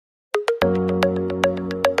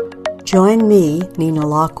Join me, Nina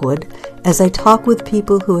Lockwood, as I talk with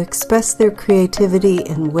people who express their creativity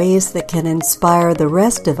in ways that can inspire the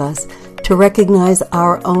rest of us to recognize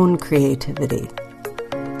our own creativity.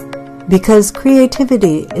 Because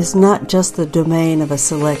creativity is not just the domain of a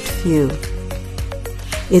select few.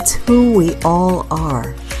 It's who we all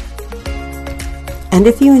are. And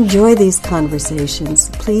if you enjoy these conversations,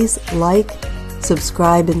 please like,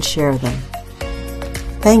 subscribe, and share them.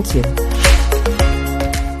 Thank you.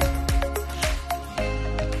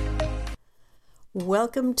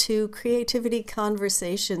 Welcome to Creativity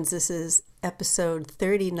Conversations. This is episode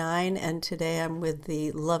 39, and today I'm with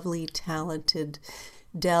the lovely, talented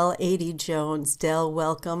Del Adie Jones. Del,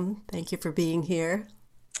 welcome. Thank you for being here.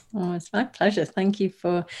 Oh, it's my pleasure. Thank you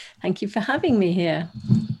for having me here.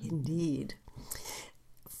 Indeed.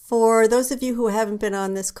 For those of you who haven't been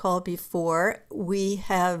on this call before, we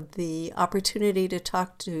have the opportunity to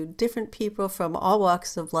talk to different people from all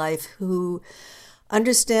walks of life who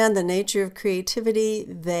understand the nature of creativity,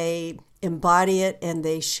 they embody it, and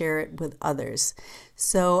they share it with others.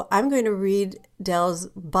 So I'm going to read Del's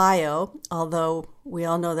bio, although we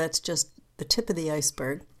all know that's just the tip of the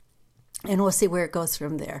iceberg, and we'll see where it goes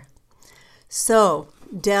from there. So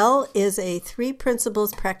Del is a 3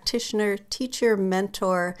 principles practitioner, teacher,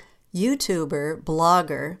 mentor, YouTuber,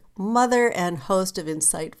 blogger, mother, and host of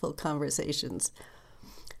insightful conversations.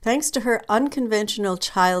 Thanks to her unconventional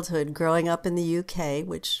childhood growing up in the UK,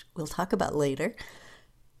 which we'll talk about later,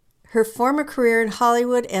 her former career in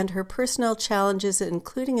Hollywood, and her personal challenges,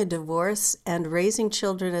 including a divorce and raising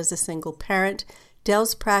children as a single parent,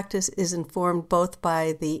 Del's practice is informed both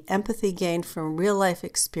by the empathy gained from real-life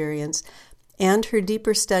experience and her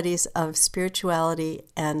deeper studies of spirituality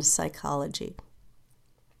and psychology.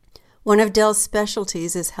 One of Del's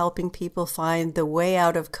specialties is helping people find the way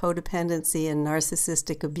out of codependency and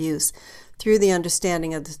narcissistic abuse through the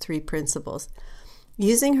understanding of the 3 principles.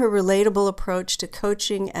 Using her relatable approach to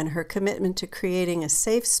coaching and her commitment to creating a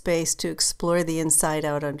safe space to explore the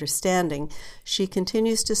inside-out understanding, she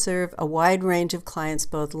continues to serve a wide range of clients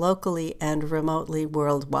both locally and remotely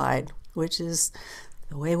worldwide, which is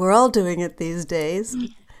the way we're all doing it these days.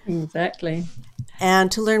 Exactly.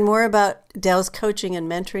 And to learn more about Del's coaching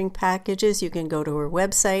and mentoring packages, you can go to her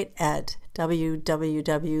website at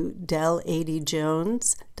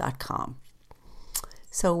www.deladiejones.com.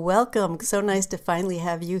 So welcome. So nice to finally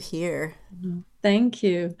have you here. Thank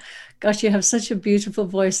you. Gosh, you have such a beautiful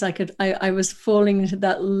voice. I was falling into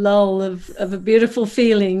that lull of a beautiful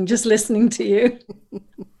feeling just listening to you.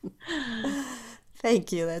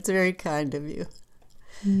 Thank you. That's very kind of you.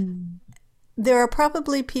 There are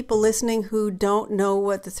probably people listening who don't know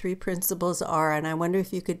what the 3 principles are, and I wonder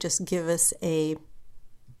if you could just give us a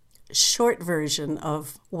short version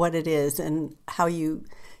of what it is and how you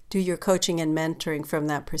do your coaching and mentoring from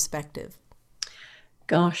that perspective.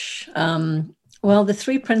 Gosh, well, the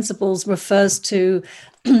 3 principles refers to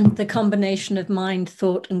the combination of mind,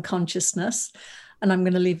 thought, and consciousness. And I'm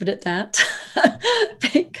going to leave it at that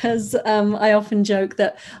because I often joke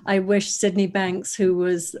that I wish Sydney Banks, who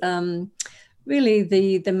was really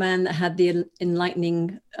the man that had the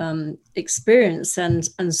enlightening experience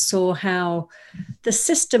and saw how the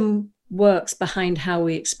system works behind how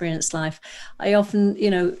we experience life. I often,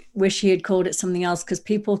 wish he had called it something else, because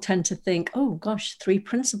people tend to think, oh gosh, 3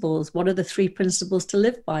 principles. What are the 3 principles to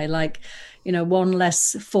live by? Like, 1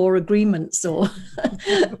 less 4 agreements, or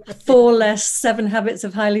 4 less 7 habits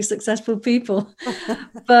of highly successful people.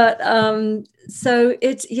 But so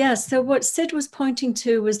what Sid was pointing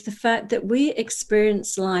to was the fact that we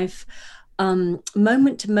experience life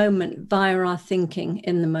moment to moment via our thinking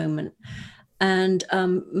in the moment. And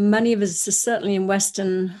many of us, certainly in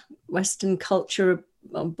Western culture,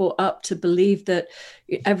 are brought up to believe that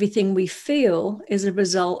everything we feel is a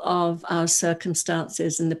result of our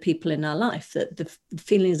circumstances and the people in our life, that the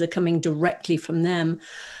feelings are coming directly from them.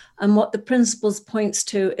 And what the principles points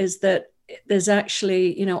to is that there's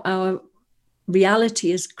actually, our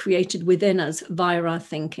reality is created within us via our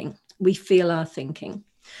thinking. We feel our thinking.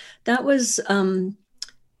 That was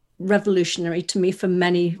revolutionary to me for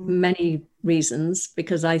many, many reasons,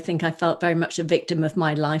 because I think I felt very much a victim of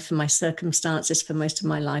my life and my circumstances for most of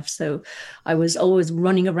my life. So I was always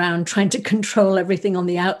running around trying to control everything on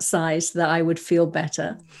the outside so that I would feel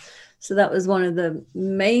better. So that was one of the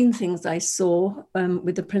main things I saw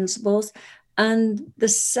with the principles. And the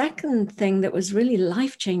second thing that was really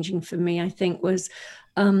life-changing for me, I think, was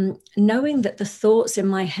knowing that the thoughts in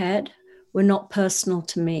my head were not personal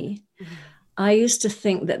to me. Mm-hmm. I used to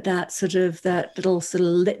think that little sort of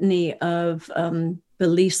litany of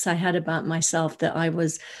beliefs I had about myself, that I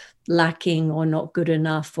was lacking or not good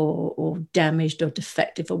enough or damaged or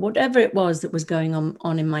defective or whatever it was that was going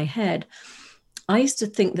on in my head, I used to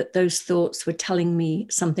think that those thoughts were telling me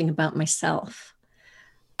something about myself.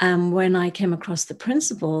 And when I came across the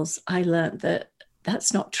principles, I learned that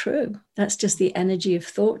that's not true. That's just the energy of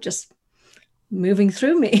thought just moving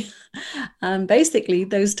through me. And basically,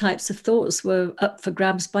 those types of thoughts were up for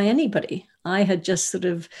grabs by anybody. I had just sort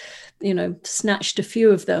of, snatched a few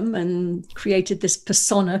of them and created this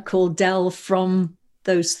persona called Del from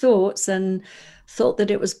those thoughts and thought that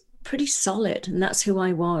it was pretty solid. And that's who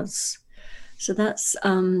I was. So that's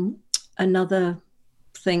another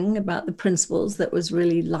thing about the principles that was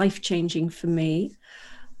really life-changing for me.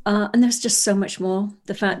 And there's just so much more.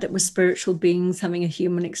 The fact that we're spiritual beings having a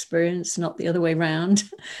human experience, not the other way around.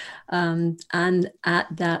 And at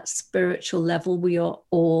that spiritual level, we are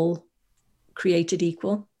all created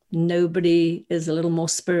equal. Nobody is a little more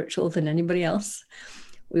spiritual than anybody else.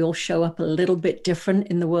 We all show up a little bit different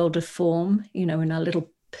in the world of form, in our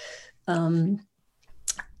little,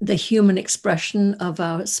 the human expression of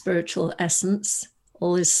our spiritual essence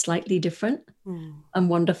all is slightly different and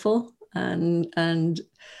wonderful. And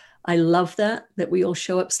I love that we all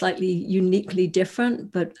show up slightly uniquely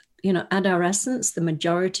different, but, at our essence, the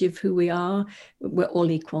majority of who we are, we're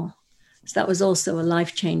all equal. So that was also a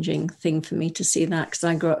life-changing thing for me to see that, because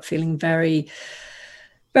I grew up feeling very,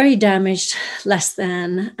 very damaged, less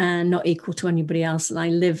than, and not equal to anybody else. And I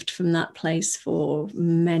lived from that place for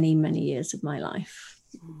many, many years of my life.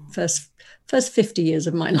 First 50 years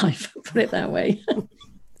of my life, put it that way.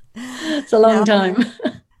 It's a long time.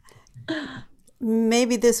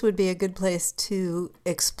 Maybe this would be a good place to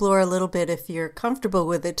explore a little bit, if you're comfortable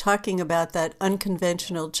with it, talking about that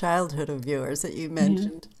unconventional childhood of yours that you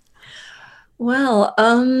mentioned. Well,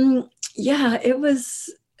 yeah, it was,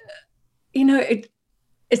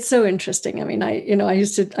 it's so interesting. I mean, I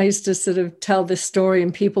used to sort of tell this story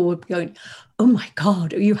and people would be going, oh my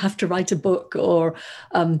God, you have to write a book, or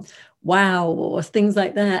wow, or things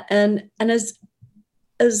like that. And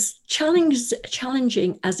as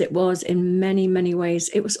challenging as it was in many, many ways,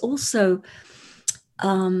 it was also,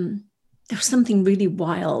 there was something really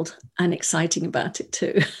wild and exciting about it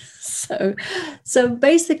too. So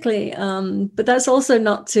basically, but that's also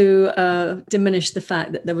not to diminish the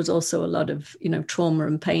fact that there was also a lot of, trauma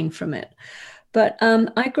and pain from it. But I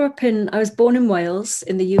was born in Wales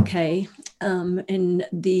in the UK in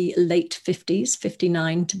the late 50s,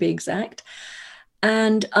 59 to be exact.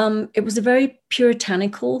 And it was a very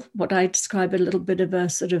puritanical, what I describe a little bit of a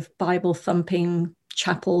sort of Bible thumping,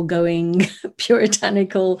 chapel going,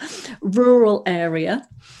 puritanical, rural area.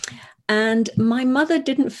 And my mother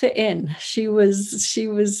didn't fit in. She was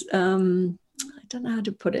I don't know how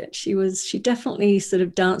to put it. She definitely sort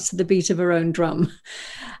of danced to the beat of her own drum.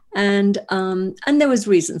 And there was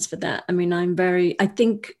reasons for that. I mean, I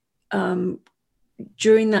think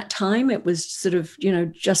during that time, it was sort of,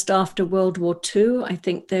 just after World War II, I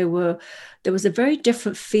think there was a very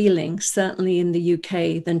different feeling, certainly in the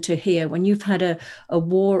UK, than to here. When you've had a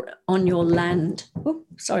war on your land. Oh,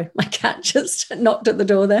 sorry, my cat just knocked at the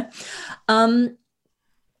door there.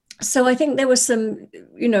 So I think there was some,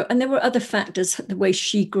 and there were other factors, the way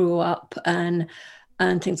she grew up and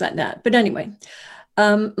things like that. But anyway,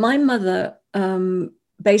 my mother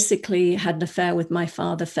basically had an affair with my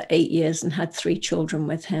father for 8 years and had 3 children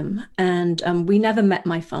with him. And we never met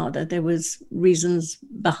my father. There was reasons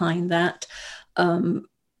behind that.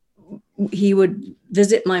 He would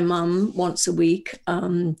visit my mum once a week,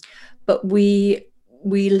 but we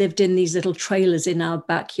lived in these little trailers in our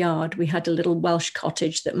backyard. We had a little Welsh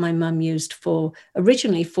cottage that my mum used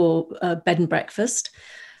originally for bed and breakfast.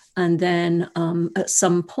 And then at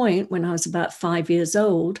some point when I was about 5 years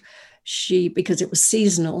old, because it was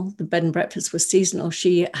seasonal, the bed and breakfast was seasonal,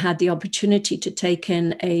 she had the opportunity to take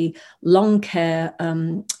in a long care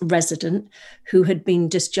resident who had been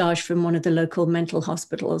discharged from one of the local mental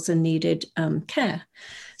hospitals and needed care.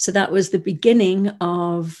 So that was the beginning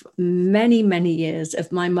of many, many years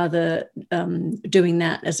of my mother doing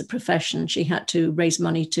that as a profession. She had to raise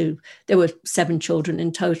money there were 7 children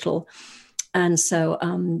in total. And so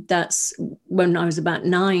that's when I was about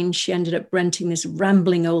 9, she ended up renting this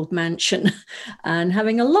rambling old mansion and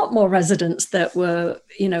having a lot more residents that were,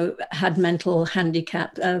 had mental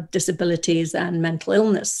handicap, disabilities and mental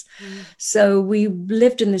illness. So we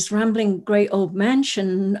lived in this rambling great old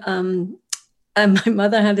mansion. And my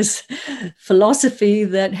mother had this philosophy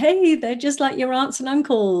that, hey, they're just like your aunts and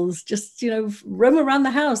uncles, just, roam around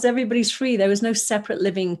the house. Everybody's free. There was no separate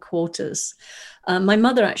living quarters. My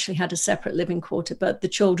mother actually had a separate living quarter, but the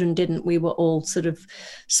children didn't. We were all sort of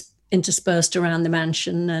interspersed around the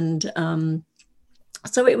mansion. And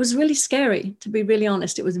So it was really scary, to be really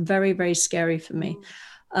honest. It was very, very scary for me.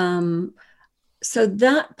 Um, so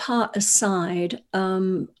that part aside,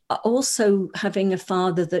 also having a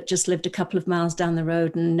father that just lived a couple of miles down the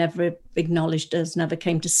road and never acknowledged us, never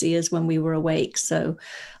came to see us when we were awake. So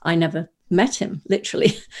I never met him,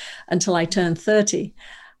 literally, until I turned 30.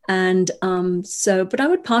 And but I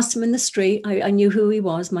would pass him in the street. I knew who he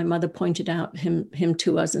was. My mother pointed out him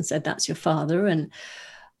to us and said, "That's your father." And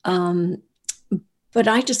um, but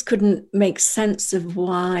I just couldn't make sense of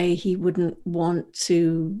why he wouldn't want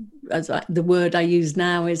to, the word I use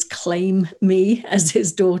now is claim me as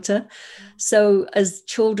his daughter. So as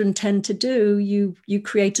children tend to do, you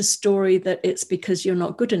create a story that it's because you're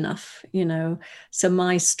not good enough, you know. So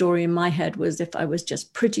my story in my head was, if I was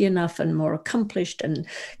just pretty enough and more accomplished and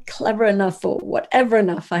clever enough or whatever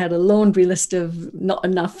enough, I had a laundry list of not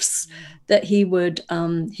enoughs, that he would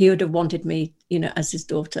have wanted me, you know, as his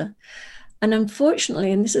daughter. And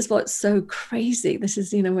unfortunately, and this is what's so crazy, this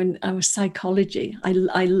is, you know, when I was psychology,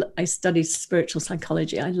 I studied spiritual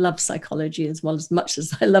psychology. I love psychology as well, as much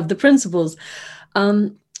as I love the principles.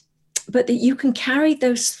 But that you can carry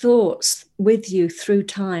those thoughts with you through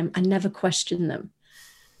time and never question them.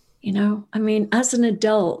 You know, I mean, as an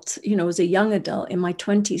adult, you know, as a young adult in my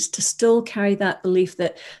 20s, to still carry that belief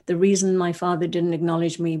that the reason my father didn't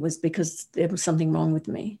acknowledge me was because there was something wrong with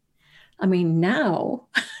me. I mean, now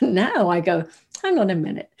I go, hang on a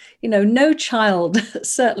minute. You know, no child,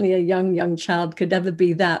 certainly a young child, could ever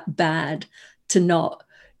be that bad to not,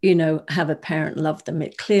 you know, have a parent love them.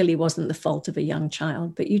 It clearly wasn't the fault of a young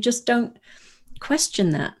child, but you just don't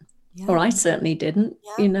question that. Yeah. Or I certainly didn't,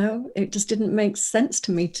 yeah. You know, it just didn't make sense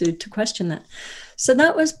to me to question that. So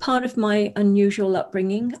that was part of my unusual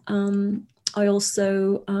upbringing. I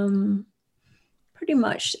also, pretty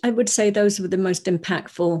much, I would say those were the most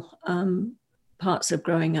impactful parts of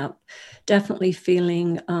growing up. Definitely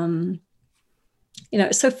feeling, you know,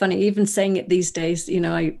 it's so funny, even saying it these days, you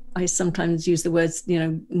know, I sometimes use the words, you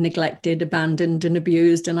know, neglected, abandoned, and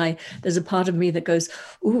abused. And there's a part of me that goes,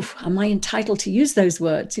 ooh, am I entitled to use those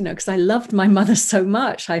words? You know, because I loved my mother so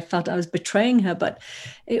much. I felt I was betraying her. But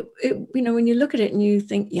it, you know, when you look at it and you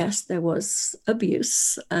think, yes, there was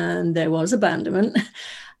abuse and there was abandonment.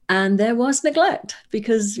 And there was neglect,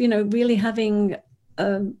 because, you know, really having,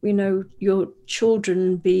 you know, your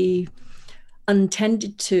children be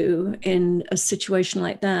untended to in a situation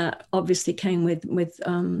like that obviously came with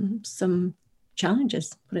some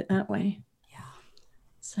challenges, put it that way. Yeah.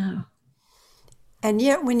 So. And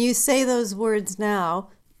yet when you say those words now,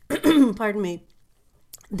 pardon me,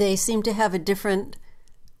 they seem to have a different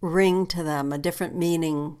ring to them, a different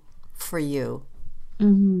meaning for you.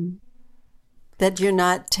 Mm-hmm. That you're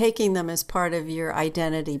not taking them as part of your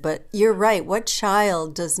identity. But you're right. What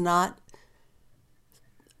child does not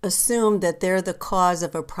assume that they're the cause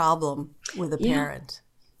of a problem with a parent?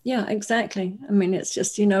 Yeah, exactly. I mean, it's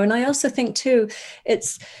just, you know, and I also think too,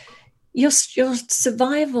 it's your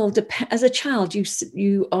survival as a child,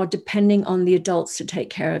 you are depending on the adults to take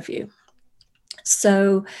care of you.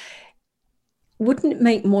 So wouldn't it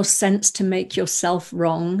make more sense to make yourself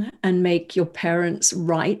wrong and make your parents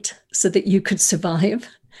right so that you could survive?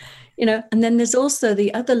 You know, and then there's also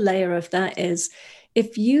the other layer of that is,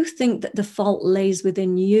 if you think that the fault lays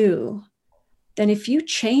within you, then if you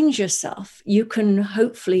change yourself, you can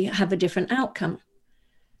hopefully have a different outcome.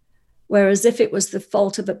 Whereas if it was the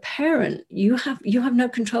fault of a parent, you have no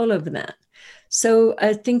control over that. So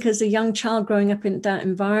I think as a young child growing up in that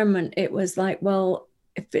environment, it was like, well,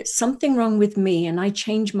 if it's something wrong with me and I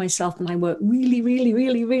change myself and I work really, really,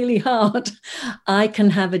 really, really hard, I can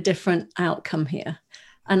have a different outcome here.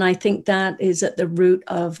 And I think that is at the root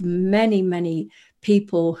of many, many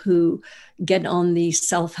people who get on the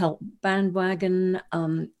self-help bandwagon.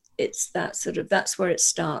 It's that that's where it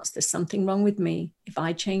starts. There's something wrong with me. If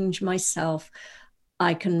I change myself,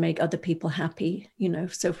 I can make other people happy. You know,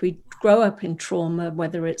 so if we grow up in trauma,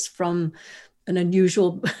 whether it's from an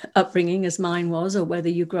unusual upbringing as mine was, or whether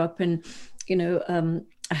you grew up in, you know,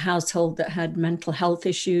 a household that had mental health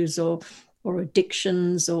issues or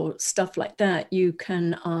addictions or stuff like that, you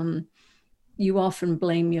can you often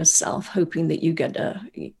blame yourself, hoping that you get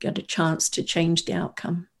a chance to change the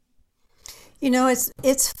outcome. You know,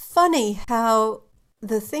 it's funny how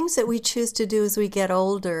the things that we choose to do as we get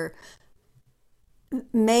older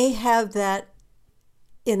may have that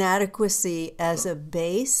inadequacy as a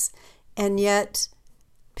base, and yet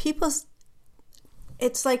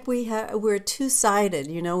it's like we're two-sided,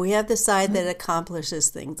 you know. We have the side that accomplishes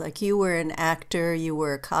things. Like you were an actor, you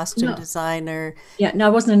were a costume designer. Yeah, no, I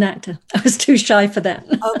wasn't an actor. I was too shy for that.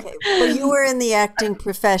 Okay, well, you were in the acting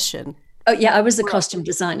profession. Oh yeah, I was a costume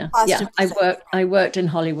designer. Yeah, Costume designer. I worked in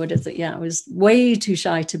Hollywood as a, yeah, I was way too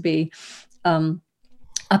shy to be um,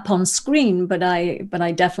 up on screen, but I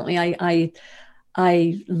definitely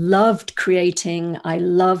I loved creating. I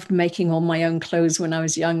loved making all my own clothes when I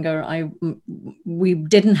was younger. We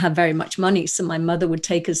didn't have very much money, so my mother would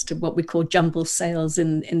take us to what we call jumble sales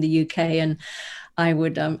in the UK, and I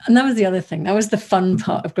would and that was the other thing. That was the fun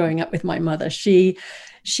part of growing up with my mother.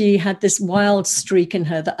 She had this wild streak in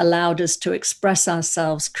her that allowed us to express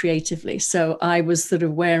ourselves creatively. So I was sort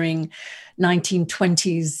of wearing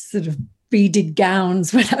 1920s sort of beaded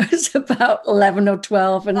gowns when I was about 11 or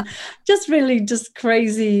 12, and just really just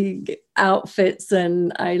crazy outfits.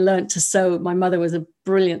 And I learned to sew. My mother was a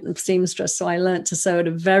brilliant seamstress, so I learned to sew at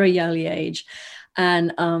a very early age.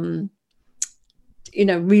 And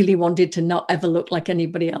really wanted to not ever look like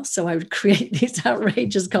anybody else. So I would create these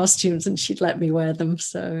outrageous costumes and she'd let me wear them.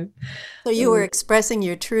 So You were expressing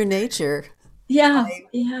your true nature yeah, by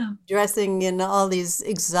yeah. dressing in all these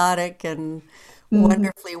exotic and Mhm.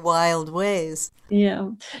 wonderfully wild ways. Yeah.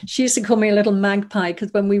 She used to call me a little magpie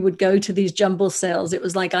because when we would go to these jumble sales, it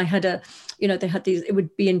was like I had they had these, it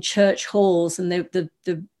would be in church halls and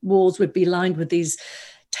the walls would be lined with these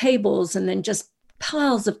tables and then just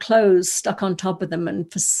piles of clothes stuck on top of them.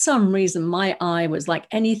 And for some reason, my eye was like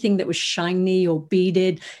anything that was shiny or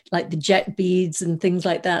beaded, like the jet beads and things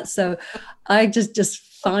like that. So I just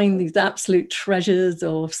find these absolute treasures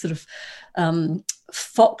or sort of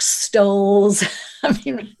fox stoles. I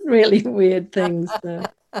mean, really weird things. So.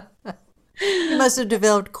 You must have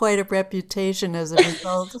developed quite a reputation as a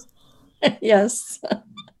result. Yes.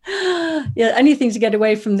 Yeah, anything to get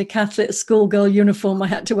away from the Catholic schoolgirl uniform I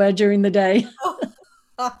had to wear during the day.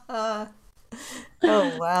 Oh,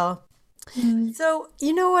 wow. Mm. So,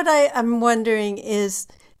 you know what I'm wondering is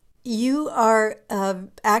you are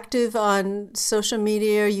active on social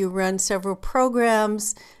media, you run several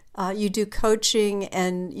programs, you do coaching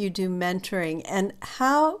and you do mentoring. And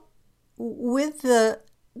how, with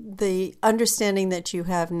the understanding that you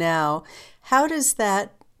have now, how does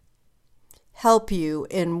that help you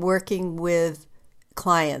in working with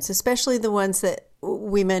clients, especially the ones that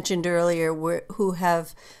we mentioned earlier who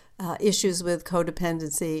have issues with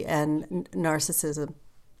codependency and narcissism?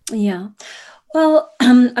 Yeah. Well,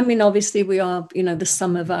 I mean, obviously, we are, the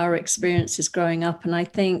sum of our experiences growing up. And I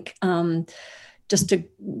think just to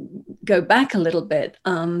go back a little bit,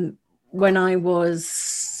 when I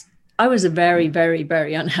was a very, very,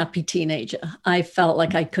 very unhappy teenager. I felt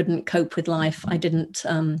like I couldn't cope with life. I didn't.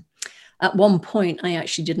 At one point, I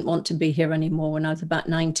actually didn't want to be here anymore. When I was about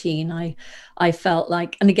 19, I felt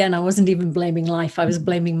like, and again, I wasn't even blaming life. I was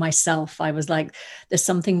blaming myself. I was like, there's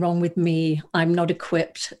something wrong with me. I'm not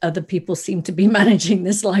equipped. Other people seem to be managing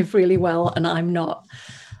this life really well, and I'm not.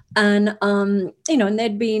 And, and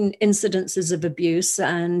there'd been incidences of abuse,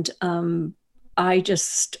 and I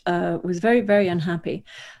just was very, very unhappy.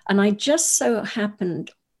 And I just so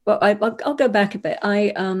happened, well, I'll go back a bit.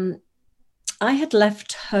 I had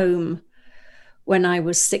left home when I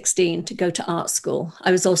was 16 to go to art school.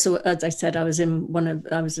 I was also, as I said, I was in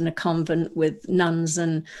a convent with nuns,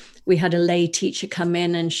 and we had a lay teacher come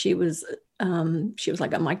in, and she was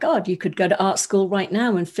like, oh my God, you could go to art school right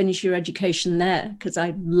now and finish your education there, because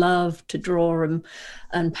I love to draw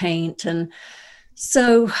and paint. And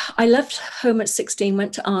so I left home at 16,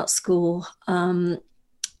 went to art school,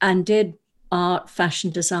 and did art, fashion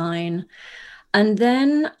design. And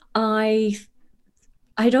then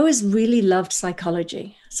I'd always really loved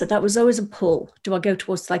psychology. So that was always a pull. Do I go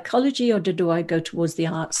towards psychology or do I go towards the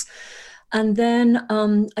arts? And then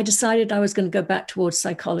I decided I was going to go back towards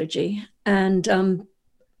psychology. And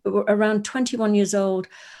around 21 years old,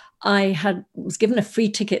 I was given a free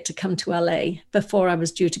ticket to come to LA before I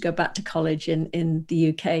was due to go back to college in the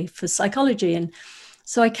UK for psychology. And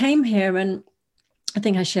so I came here, and I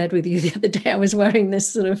think I shared with you the other day, I was wearing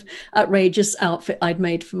this sort of outrageous outfit I'd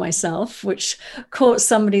made for myself, which caught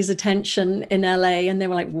somebody's attention in LA. And they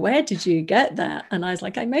were like, where did you get that? And I was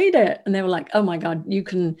like, I made it. And they were like, oh my God,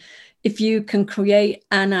 if you can create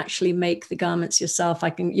and actually make the garments yourself,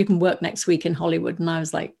 you can work next week in Hollywood. And I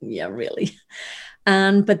was like, yeah, really.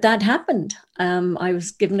 But that happened. I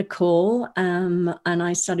was given a call, and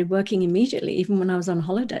I started working immediately, even when I was on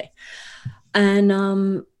holiday.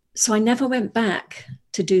 And so I never went back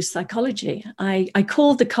to do psychology. I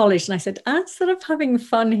called the college and I said, I'm sort of having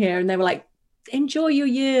fun here. And they were like, enjoy your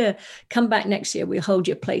year. Come back next year. We'll hold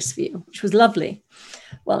your place for you, which was lovely.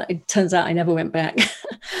 Well, it turns out I never went back.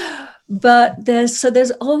 But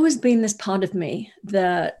there's always been this part of me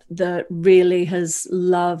that really has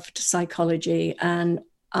loved psychology. And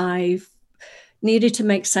I've needed to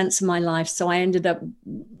make sense of my life. So I ended up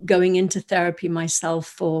going into therapy myself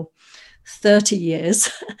for 30 years.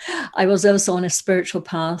 I was also on a spiritual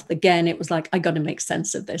path. Again, it was like, I got to make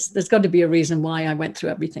sense of this. There's got to be a reason why I went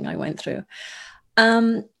through everything I went through.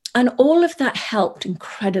 And all of that helped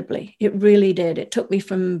incredibly. It really did. It took me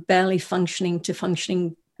from barely functioning to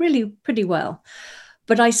functioning really pretty well.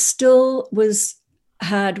 But I still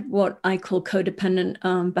had what I call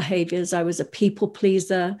codependent behaviors. I was a people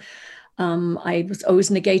pleaser. I was always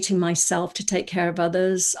negating myself to take care of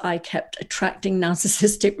others. I kept attracting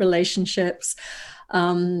narcissistic relationships.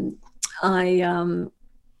 Low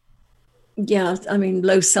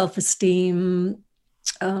self-esteem,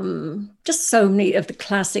 just so many of the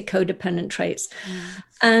classic codependent traits.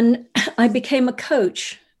 And I became a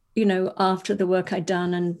coach, after the work I'd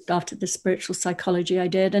done and after the spiritual psychology I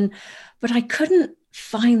did. But I couldn't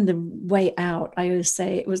find the way out. I always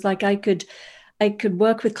say it was like I could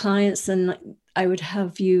work with clients and I would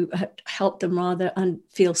have you help them rather and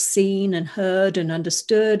feel seen and heard and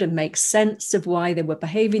understood and make sense of why they were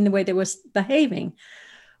behaving the way they were behaving.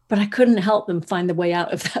 But I couldn't help them find the way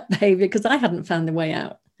out of that behavior because I hadn't found the way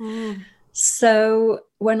out. So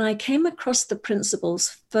when I came across the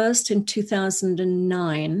principles first in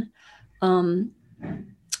 2009,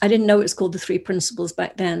 I didn't know it was called the three principles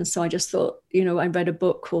back then. So I just thought, I read a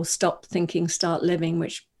book called Stop Thinking, Start Living,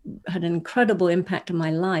 which had an incredible impact on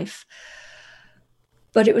my life.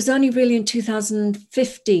 But it was only really in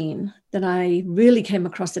 2015 that I really came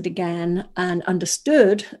across it again and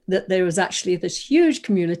understood that there was actually this huge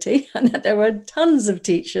community and that there were tons of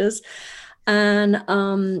teachers. And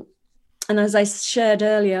as I shared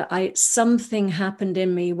earlier, something happened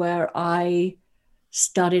in me where I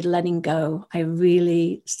started letting go. I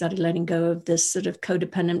really started letting go of this sort of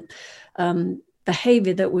codependent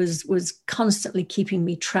behavior that was constantly keeping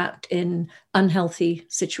me trapped in unhealthy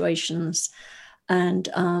situations. And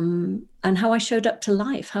how I showed up to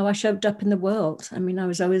life, how I showed up in the world. I mean, I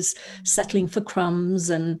was always settling for crumbs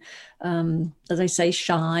and, as I say,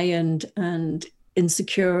 shy and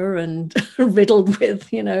insecure and riddled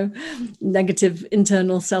with, negative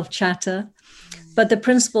internal self-chatter. But the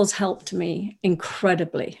principles helped me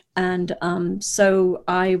incredibly. And so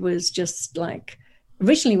I was just like,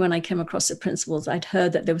 originally, when I came across the principles, I'd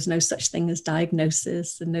heard that there was no such thing as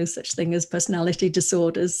diagnosis and no such thing as personality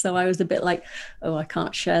disorders. So I was a bit like, oh, I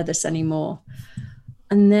can't share this anymore.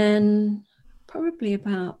 And then probably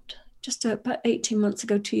about 18 months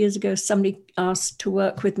ago, 2 years ago, somebody asked to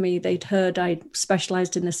work with me. They'd heard I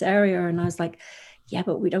specialized in this area. And I was like, yeah,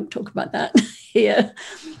 but we don't talk about that here.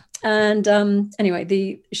 And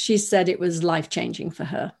anyway, she said it was life-changing for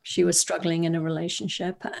her. She was struggling in a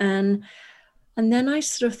relationship. And then I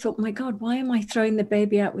sort of thought, my God, why am I throwing the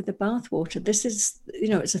baby out with the bathwater? This is,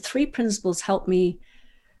 it's the three principles help me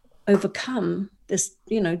overcome this,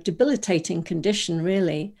 debilitating condition,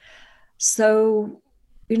 really. So,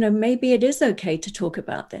 maybe it is okay to talk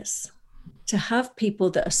about this, to have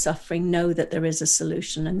people that are suffering know that there is a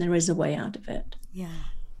solution and there is a way out of it. Yeah.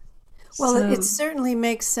 Well, it certainly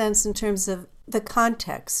makes sense in terms of the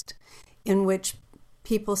context in which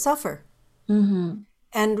people suffer. Mm-hmm.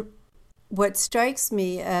 And what strikes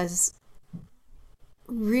me as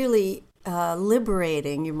really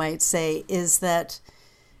liberating, you might say, is that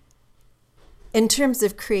in terms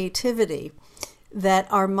of creativity, that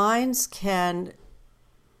our minds can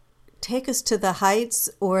take us to the heights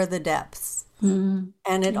or the depths. Mm-hmm.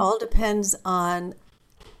 And it all depends on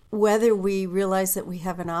whether we realize that we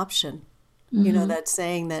have an option. Mm-hmm. That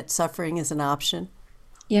saying that suffering is an option.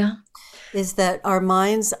 Yeah. Is that our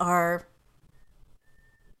minds are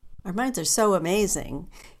so amazing.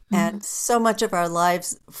 Mm-hmm. And so much of our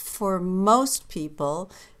lives, for most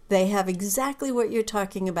people, they have exactly what you're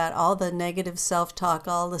talking about, all the negative self-talk,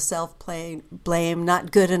 all the self-blame,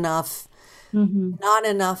 not good enough, mm-hmm. not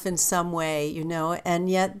enough in some way, and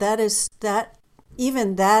yet that is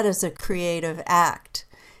a creative act,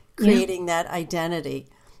 creating that identity.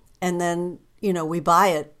 And then, we buy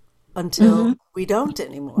it until mm-hmm. we don't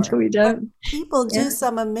anymore. Until we don't. But people do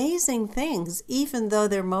some amazing things, even though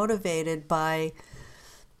they're motivated by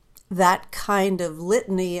that kind of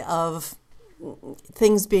litany of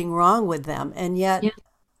things being wrong with them. And yet,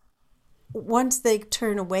 once they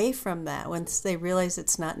turn away from that, once they realize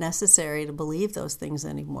it's not necessary to believe those things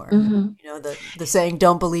anymore, mm-hmm. The saying,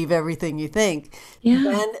 don't believe everything you think, yeah.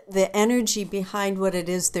 then the energy behind what it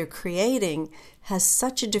is they're creating has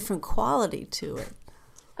such a different quality to it.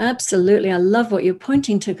 Absolutely. I love what you're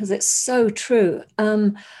pointing to because it's so true.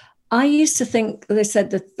 I used to think, they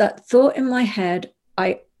said that thought in my head,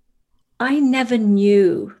 I never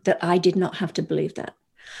knew that I did not have to believe that.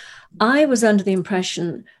 I was under the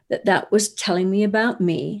impression that that was telling me about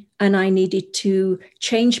me, and I needed to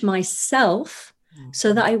change myself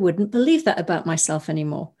so that I wouldn't believe that about myself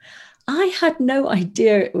anymore. I had no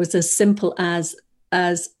idea it was as simple as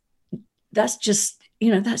that's just,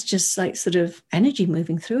 that's just like sort of energy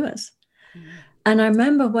moving through us. Mm-hmm. And I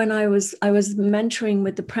remember when I was mentoring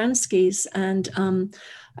with the Pranskys, and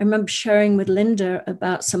I remember sharing with Linda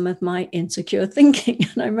about some of my insecure thinking.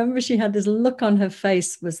 And I remember she had this look on her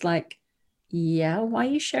face, was like, yeah, why are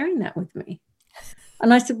you sharing that with me?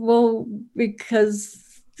 And I said, well, because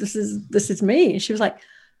this is me. And she was like,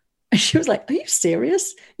 are you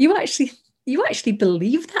serious? You actually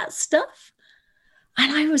believe that stuff?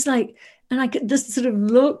 And I was like, and I get this sort of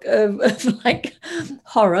look of like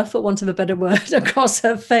horror, for want of a better word, across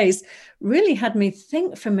her face, really had me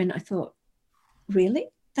think for a minute. I thought, really?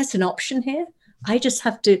 That's an option here? I just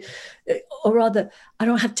have to, or rather, I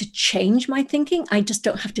don't have to change my thinking. I just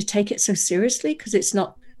don't have to take it so seriously because it's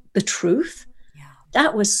not the truth. Yeah.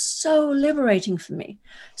 That was so liberating for me.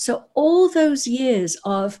 So all those years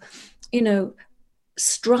of,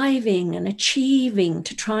 striving and achieving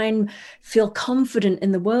to try and feel confident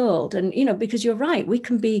in the world, and because you're right, we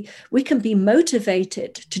can be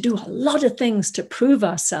motivated to do a lot of things to prove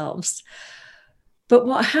ourselves. But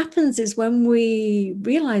what happens is when we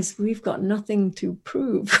realize we've got nothing to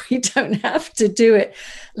prove, we don't have to do it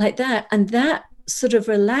like that, and that sort of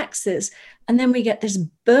relaxes. And then we get this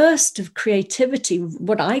burst of creativity,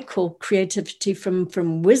 what I call creativity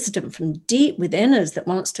from wisdom, from deep within us that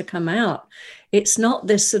wants to come out. It's not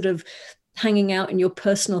this sort of hanging out in your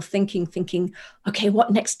personal thinking, okay,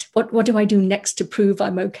 what next? What do I do next to prove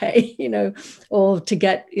I'm okay, or to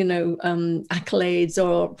get, accolades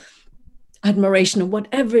or admiration or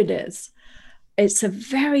whatever it is. It's a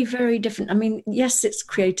very, very different, yes, it's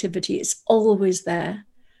creativity. It's always there.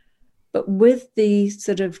 But with the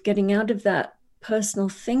sort of getting out of that personal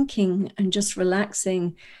thinking and just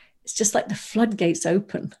relaxing, it's just like the floodgates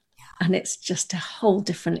open, and it's just a whole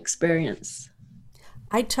different experience.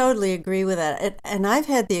 I totally agree with that. And I've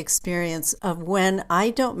had the experience of when I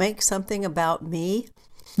don't make something about me,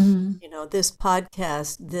 this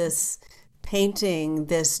podcast, this painting,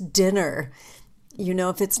 this dinner,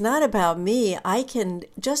 if it's not about me, I can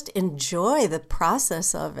just enjoy the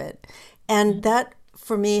process of it. And that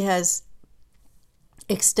for me has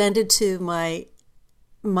extended to my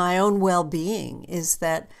own well-being, is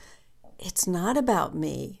that it's not about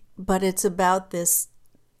me, but it's about this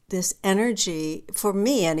energy, for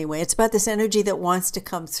me anyway, it's about this energy that wants to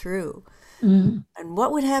come through. Mm-hmm. And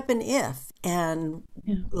what would happen if, and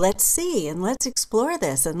let's see, and let's explore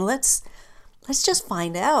this, and let's just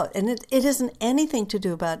find out. And it isn't anything to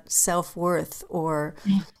do about self-worth or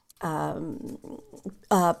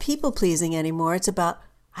people pleasing anymore. It's about,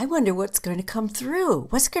 I wonder what's going to come through.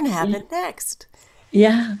 What's going to happen next?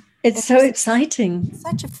 Yeah, it's so exciting.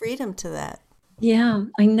 Such a freedom to that. Yeah,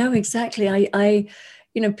 I know exactly. I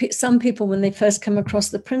some people, when they first come across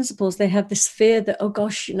the principles, they have this fear that, oh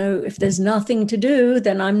gosh, if there's nothing to do,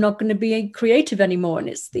 then I'm not going to be creative anymore. And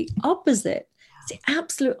it's the opposite. It's the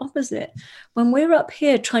absolute opposite. When we're up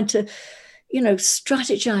here trying to,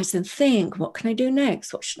 strategize and think, what can I do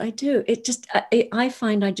next? What should I do? I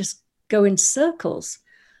find I just go in circles.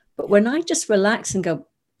 But when I just relax and go,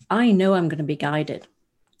 I know I'm going to be guided.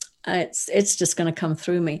 It's just going to come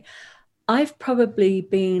through me. I've probably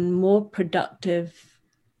been more productive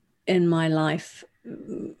in my life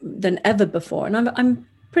than ever before. And I'm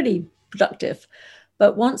pretty productive.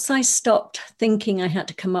 But once I stopped thinking I had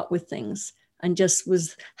to come up with things and just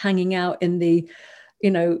was hanging out in the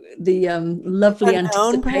lovely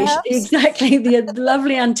anticipation, perhaps? Exactly, the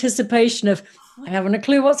lovely anticipation of, I haven't a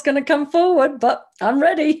clue what's going to come forward, but I'm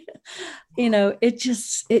ready. It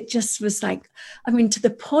just was like, to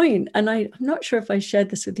the point, and I'm not sure if I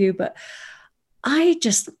shared this with you, but I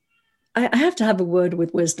have to have a word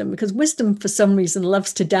with wisdom, because wisdom for some reason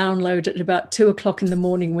loves to download at about 2:00 in the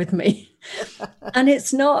morning with me. And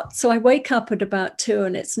it's not, so I wake up at about 2,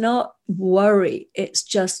 and it's not worry. It's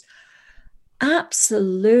just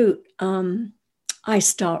absolute, I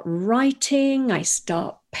start writing, I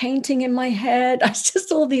start painting in my head.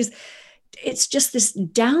 It's just this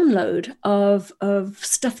download of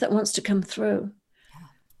stuff that wants to come through.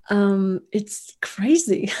 It's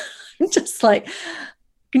crazy. Just like,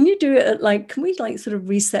 can you do it at can we sort of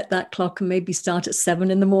reset that clock and maybe start at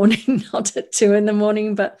 7 in the morning, not at 2 in the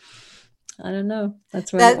morning? But I don't know.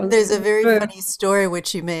 That's right. There's a very funny story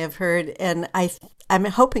which you may have heard, and I'm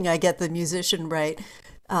hoping I get the musician right.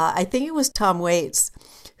 I think it was Tom Waits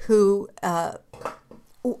who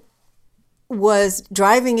was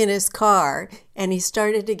driving in his car, and he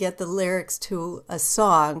started to get the lyrics to a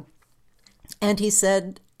song, and he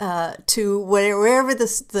said, to wherever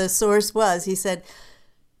the source was. He said,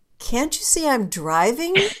 "Can't you see I'm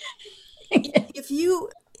driving? If you,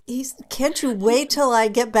 can't you wait till I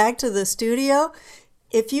get back to the studio?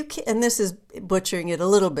 If you can," and this is butchering it a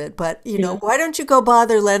little bit, but why don't you go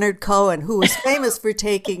bother Leonard Cohen, who was famous for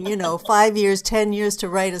taking 5 years, 10 years to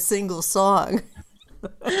write a single song?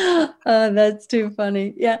 Oh, that's too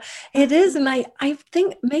funny. Yeah, it is. And I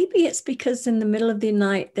think maybe it's because in the middle of the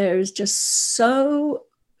night, there's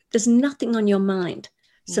nothing on your mind.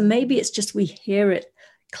 So maybe it's just we hear it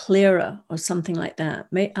clearer or something like that.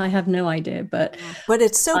 I have no idea, but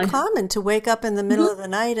it's so common to wake up in the middle of the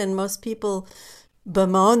night, and most people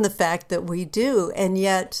bemoan the fact that we do. And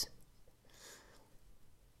yet,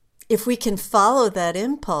 if we can follow that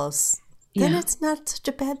impulse, then it's not such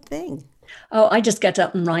a bad thing. Oh, I just get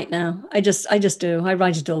up and write now. I just do. I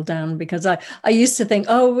write it all down because I used to think,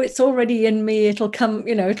 oh, it's already in me. It'll come,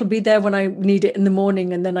 it'll be there when I need it in the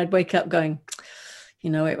morning. And then I'd wake up going,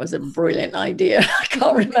 it was a brilliant idea. I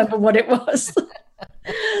can't remember what it was.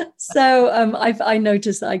 So I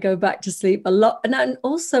noticed that I go back to sleep a lot. And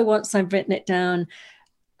also once I've written it down,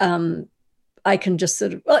 I can just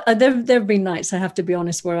sort of, there have been nights, I have to be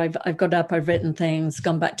honest, where I've got up, I've written things,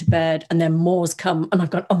 gone back to bed, and then more's come, and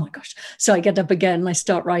I've gone, oh my gosh. So I get up again, and I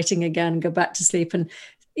start writing again, go back to sleep. And,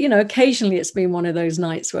 occasionally it's been one of those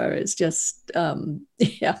nights where it's just,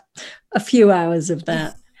 a few hours of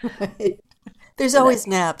that. There's always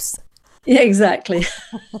naps. Yeah, exactly.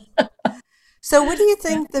 So what do you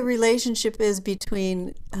think the relationship is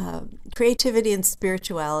between creativity and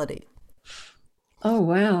spirituality? Oh,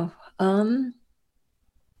 wow.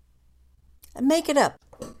 Make it up.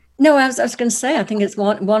 No, I was going to say, I think it's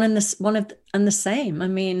one and the same. I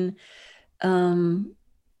mean,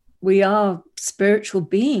 we are spiritual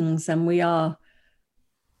beings, and we are,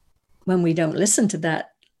 when we don't listen to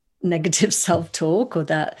that negative self-talk or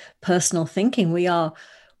that personal thinking, we are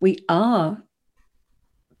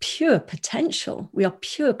pure potential. We are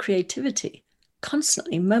pure creativity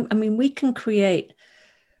constantly. I mean, we can create.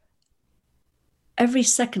 Every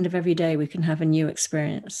second of every day, we can have a new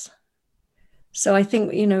experience. So I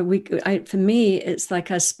think, for me, it's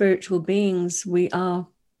like as spiritual beings, we are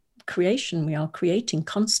creation. We are creating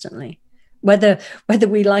constantly, whether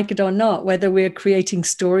we like it or not, whether we're creating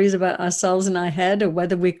stories about ourselves in our head, or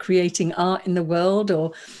whether we're creating art in the world,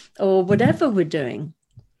 or whatever we're doing.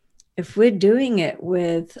 If we're doing it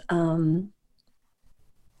with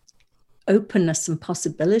openness and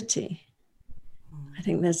possibility, I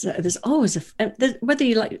think there's always whether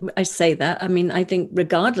you like, I say that, I mean, I think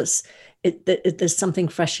regardless, there's something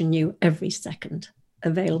fresh and new every second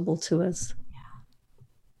available to us.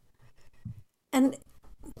 And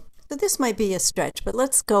this might be a stretch, but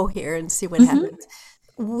let's go here and see what happens.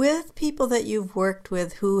 With people that you've worked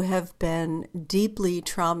with who have been deeply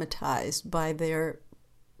traumatized by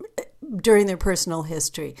during their personal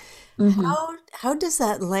history, how does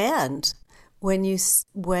that land? When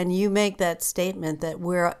you make that statement that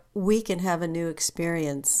we can have a new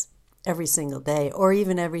experience every single day, or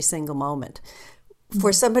even every single moment,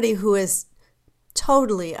 for somebody who is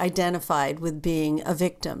totally identified with being a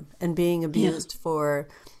victim and being abused for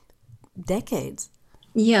decades.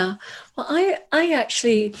 Yeah. Well, I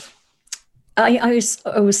actually, I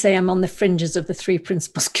always say I'm on the fringes of the Three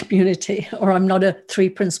Principles community, or I'm not a Three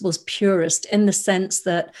Principles purist, in the sense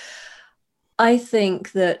that I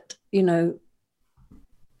think that,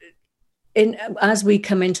 as we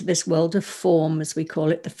come into this world of form, as we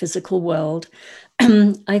call it, the physical world,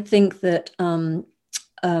 I think that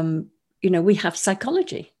we have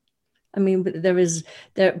psychology. I mean,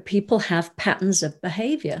 people have patterns of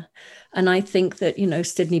behavior, and I think that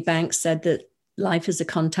Sydney Banks said that life is a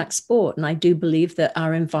contact sport, and I do believe that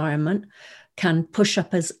our environment can push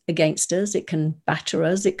up against us, it can batter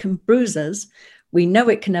us, it can bruise us. We know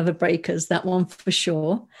it can never break us, that one for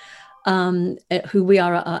sure. Who we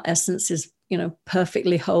are at our essence is,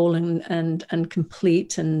 perfectly whole and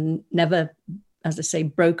complete, and never, as I say,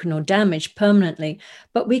 broken or damaged permanently.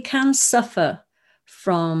 But we can suffer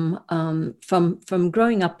from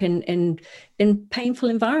growing up in painful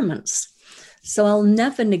environments. So I'll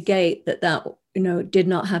never negate that did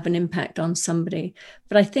not have an impact on somebody.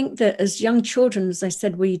 But I think that as young children, as I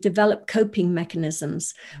said, we develop coping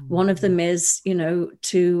mechanisms. One of them is,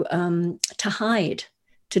 to hide,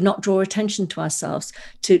 to not draw attention to ourselves,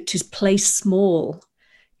 to play small,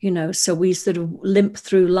 so we sort of limp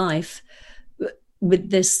through life with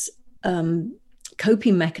this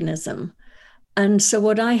coping mechanism. And so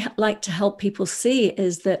what I like to help people see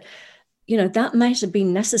is that, that might have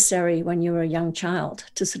been necessary when you were a young child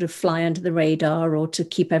to sort of fly under the radar or to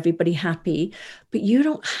keep everybody happy, but you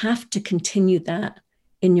don't have to continue that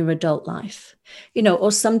in your adult life,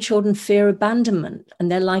 or some children fear abandonment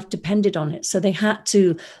and their life depended on it. So they had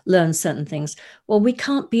to learn certain things. Well, we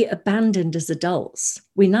can't be abandoned as adults.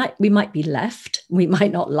 We might be left, we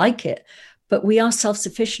might not like it, but we are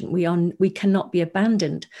self-sufficient. We cannot be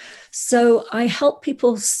abandoned. So I help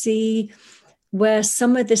people see where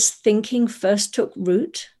some of this thinking first took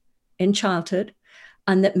root in childhood,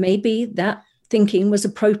 and that maybe that thinking was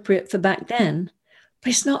appropriate for back then,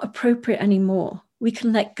 but it's not appropriate anymore. We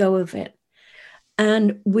can let go of it.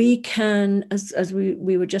 And we can, as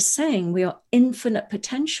we were just saying, we are infinite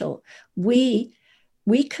potential. We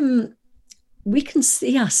can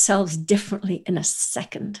see ourselves differently in a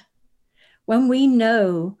second. When we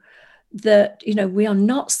know that, we are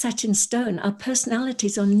not set in stone, our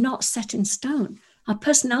personalities are not set in stone. Our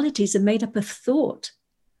personalities are made up of thought.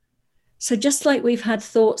 So just like we've had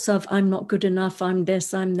thoughts of, I'm not good enough, I'm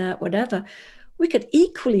this, I'm that, whatever, we could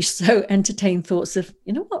equally so entertain thoughts of,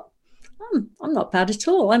 you know what, I'm not bad at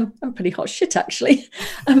all. I'm pretty hot shit, actually.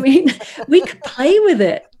 I mean, we could play with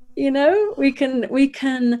it, we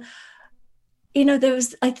can, there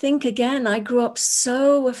was, I think, again, I grew up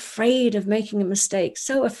so afraid of making a mistake,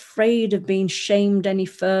 so afraid of being shamed any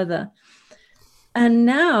further. And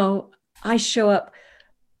now I show up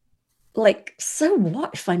like, so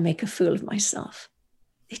what if I make a fool of myself?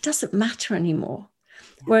 It doesn't matter anymore.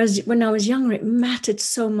 Whereas when I was younger, it mattered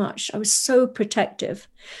so much. I was so protective.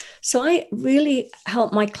 So I really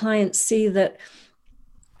help my clients see that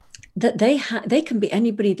they can be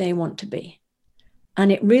anybody they want to be.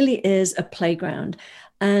 And it really is a playground.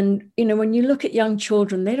 And, when you look at young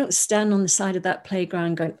children, they don't stand on the side of that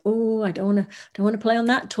playground going, oh, I don't want to play on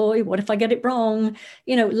that toy. What if I get it wrong?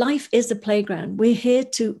 Life is a playground. We're here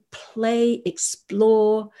to play,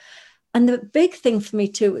 explore. And the big thing for me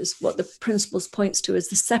too is what the principles points to is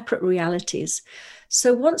the separate realities.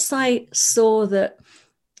 So once I saw that,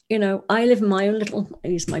 I live in my own I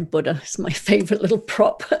use my Buddha, it's my favorite little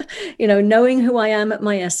prop, knowing who I am at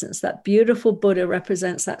my essence, that beautiful Buddha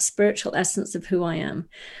represents that spiritual essence of who I am.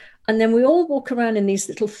 And then we all walk around in these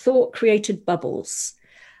little thought created bubbles.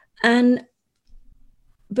 And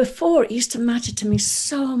before, it used to matter to me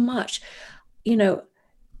so much, do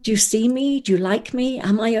you see me? Do you like me?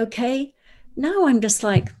 Am I okay? Now I'm just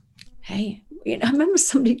like, hey, I remember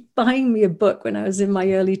somebody buying me a book when I was in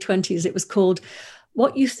my early 20s. It was called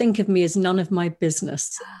What You Think of Me Is None of My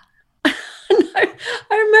Business. And I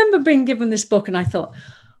remember being given this book and I thought,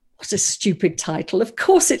 what a stupid title. Of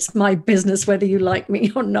course it's my business whether you like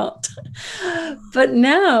me or not. But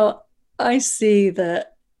now I see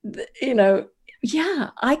that,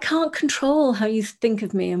 I can't control how you think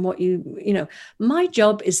of me and what my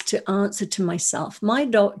job is to answer to myself. My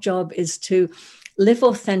job is to live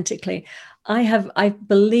authentically. I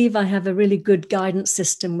believe I have a really good guidance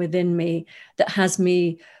system within me that has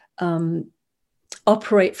me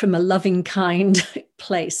operate from a loving, kind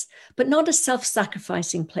place, but not a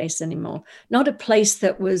self-sacrificing place anymore. Not a place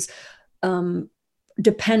that was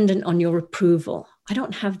dependent on your approval. I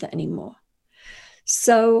don't have that anymore.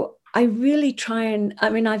 So I really try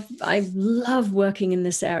I love working in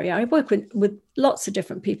this area. I work with lots of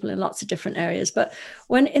different people in lots of different areas, but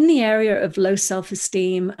when in the area of low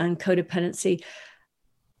self-esteem and codependency,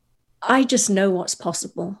 I just know what's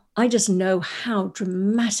possible. I just know how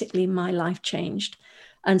dramatically my life changed.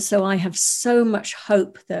 And so I have so much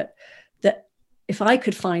hope that if I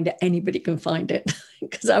could find it, anybody can find it,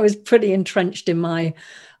 because I was pretty entrenched in my,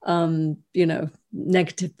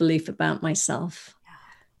 negative belief about myself.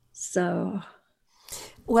 So,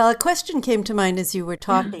 well, a question came to mind as you were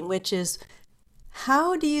talking, which is,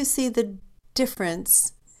 how do you see the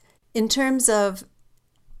difference in terms of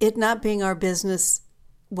it not being our business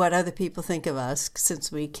what other people think of us,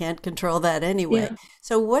 since we can't control that anyway? Yeah.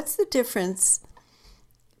 So what's the difference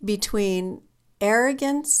between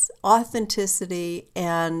arrogance, authenticity,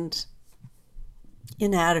 and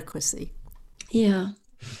inadequacy? Yeah.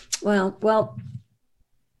 Well,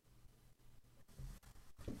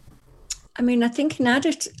 I think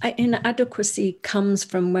inadequacy comes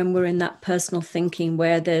from when we're in that personal thinking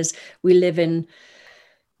where we live in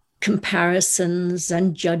comparisons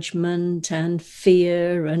and judgment and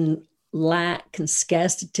fear and lack and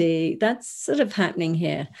scarcity. That's sort of happening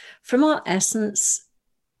here. From our essence,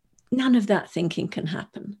 none of that thinking can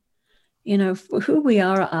happen. Who we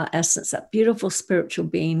are at our essence, that beautiful spiritual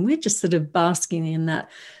being, we're just sort of basking in that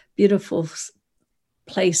beautiful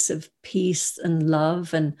place of peace and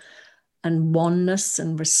love and oneness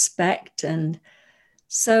and respect. And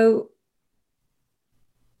so,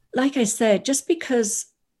 like I said, just because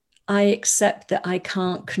I accept that I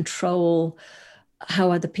can't control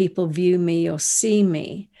how other people view me or see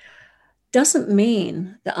me, doesn't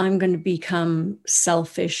mean that I'm going to become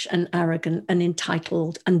selfish and arrogant and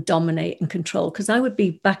entitled and dominate and control, because I would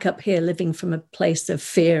be back up here living from a place of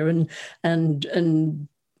fear and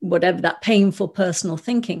whatever, that painful personal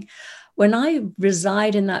thinking. When I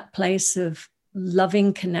reside in that place of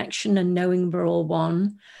loving connection and knowing we're all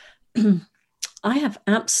one, I have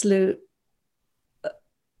absolute,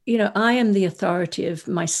 I am the authority of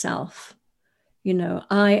myself.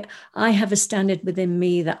 I have a standard within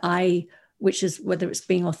me that which is, whether it's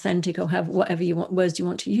being authentic or have whatever words you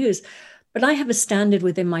want to use, but I have a standard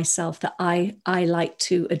within myself that I like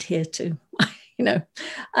to adhere to,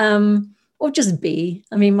 or just be.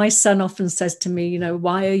 I mean, my son often says to me,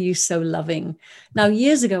 why are you so loving? Now,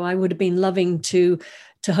 years ago, I would have been loving to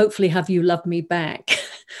hopefully have you love me back.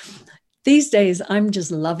 These days, I'm just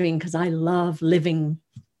loving because I love living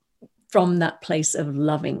from that place of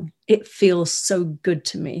loving. It feels so good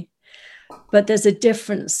to me. But there's a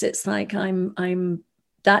difference. It's like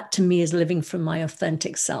that to me is living from my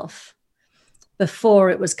authentic self. Before,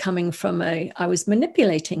 it was coming from I was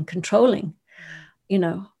manipulating, controlling,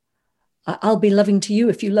 I'll be loving to you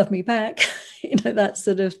if you love me back, that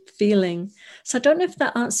sort of feeling. So I don't know if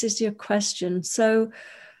that answers your question. So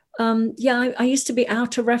I used to be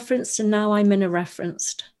outer referenced, and now I'm inner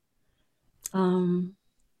referenced.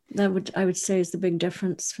 That I would say is the big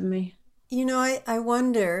difference for me. I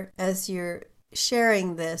wonder, as you're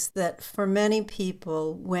sharing this, that for many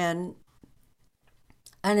people,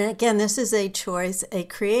 and again, this is a choice, a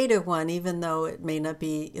creative one, even though it may not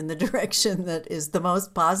be in the direction that is the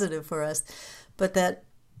most positive for us, but that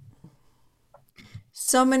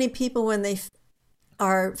so many people, when they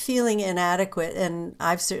are feeling inadequate, and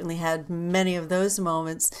I've certainly had many of those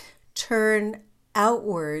moments, turn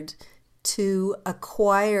outward to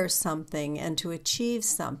acquire something and to achieve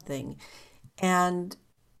something. And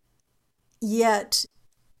yet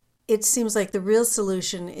it seems like the real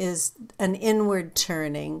solution is an inward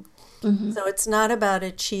turning. Mm-hmm. So it's not about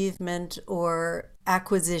achievement or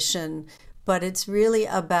acquisition, but it's really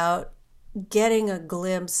about getting a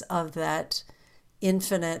glimpse of that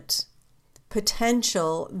infinite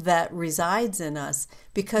potential that resides in us.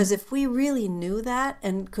 Because if we really knew that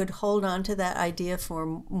and could hold on to that idea for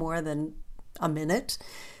more than a minute,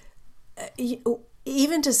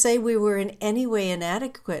 even to say we were in any way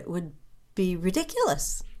inadequate would be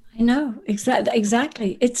ridiculous. I know,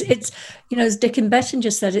 exactly. It's as Dick and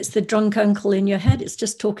Bettinger said, it's the drunk uncle in your head. It's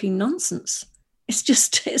just talking nonsense. It's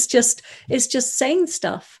just saying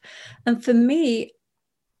stuff. And for me,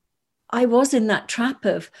 I was in that trap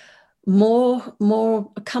of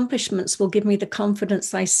more accomplishments will give me the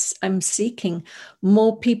confidence I'm seeking.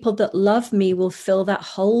 More people that love me will fill that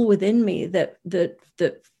hole within me that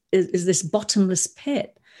is this bottomless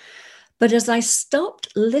pit. But as I stopped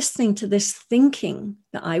listening to this thinking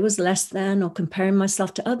that I was less than or comparing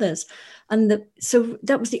myself to others, so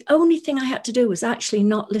that was the only thing I had to do, was actually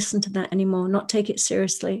not listen to that anymore, not take it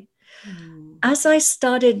seriously. As I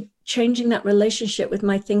started changing that relationship with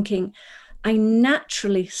my thinking, I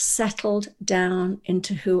naturally settled down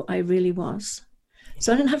into who I really was.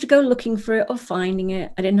 So I didn't have to go looking for it or finding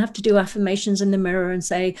it. I didn't have to do affirmations in the mirror and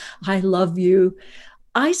say, I love you.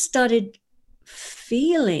 I started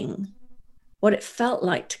feeling what it felt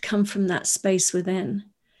like to come from that space within.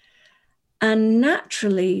 And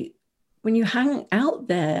naturally, when you hang out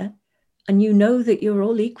there and you know that you're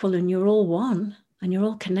all equal and you're all one and you're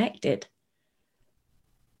all connected,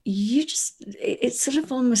 it's sort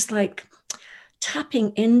of almost like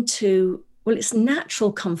tapping into, well, it's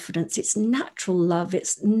natural confidence, it's natural love,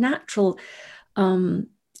 it's natural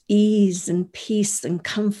ease and peace and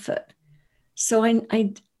comfort. So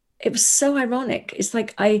it was so ironic. It's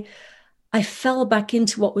like I fell back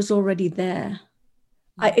into what was already there.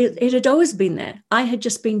 It had always been there. I had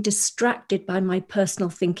just been distracted by my personal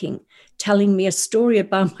thinking, telling me a story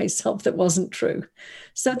about myself that wasn't true.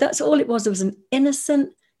 So that's all it was. It was an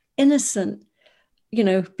innocent,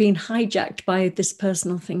 being hijacked by this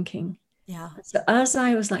personal thinking. Yeah. So as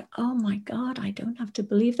I was like, oh my God, I don't have to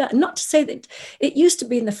believe that. And not to say that it used to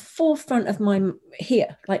be in the forefront of my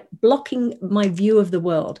here, like blocking my view of the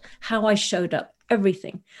world, how I showed up,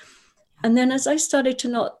 everything. And then as I started to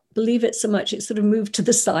not believe it so much, it sort of moved to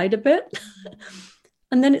the side a bit.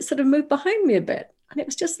 And then it sort of moved behind me a bit. And it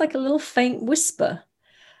was just like a little faint whisper.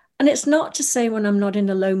 And it's not to say when I'm not in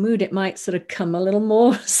a low mood, it might sort of come a little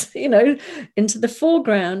more, into the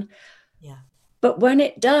foreground. Yeah. But when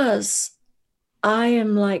it does,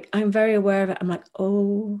 I'm very aware of it. I'm like,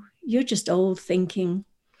 oh, you're just old thinking.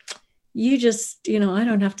 You just, I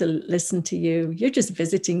don't have to listen to you. You're just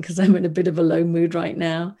visiting because I'm in a bit of a low mood right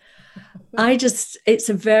now. It's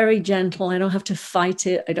a very gentle, I don't have to fight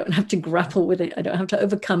it. I don't have to grapple with it. I don't have to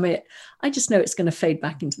overcome it. I just know it's going to fade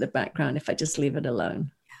back into the background if I just leave it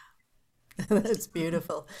alone. That's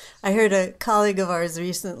beautiful. I heard a colleague of ours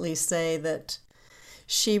recently say that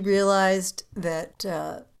she realized that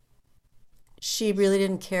she really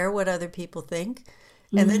didn't care what other people think.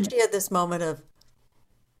 And then Mm. she had this moment of,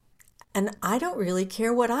 and I don't really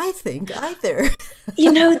care what I think either.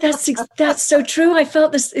 That's so true. I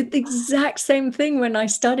felt the exact same thing when I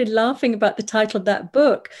started laughing about the title of that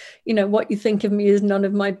book. What you think of me is none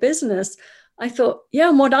of my business. I thought, yeah,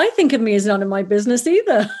 and what I think of me is none of my business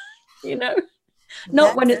either. you know,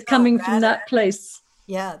 not when That's it's so coming from radical. that place.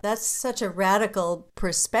 Yeah, that's such a radical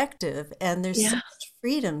perspective, and there's so Yeah, much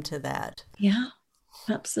freedom to that. yeah,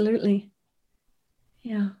 absolutely.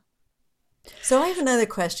 Yeah. So I have another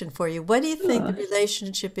question for you. What do you think the Sure.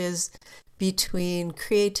 relationship is between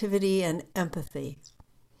creativity and empathy?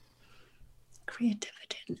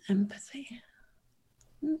 Creativity and empathy.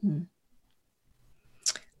 Hmm.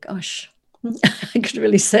 Gosh, I could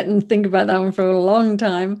really sit and think about that one for a long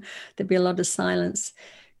time. There'd be a lot of silence.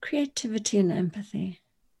 Creativity and empathy.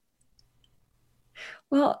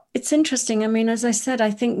 Well, it's interesting. I mean, as I said, I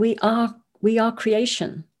think we are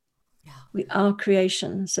creation. Yeah. We are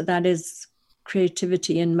creation. So that is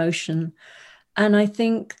creativity in motion. And I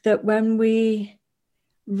think that when we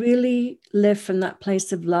really live from that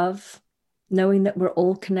place of love, knowing that we're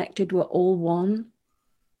all connected, we're all one.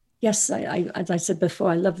 Yes, as I said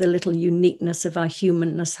before, I love the little uniqueness of our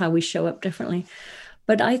humanness, how we show up differently.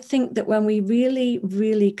 But I think that when we really,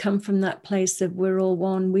 really come from that place of we're all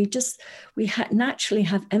one, we naturally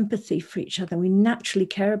have empathy for each other. We naturally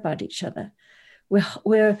care about each other. We're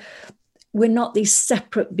we're we're not these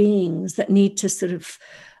separate beings that need to sort of,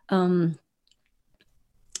 um,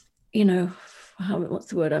 you know, what's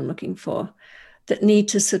the word I'm looking for? That need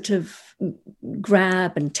to sort of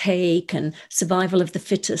grab and take and survival of the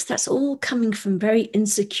fittest. That's all coming from very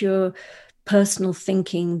insecure personal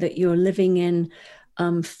thinking that you're living in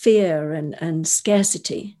fear and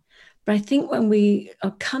scarcity. But I think when we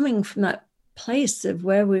are coming from that place of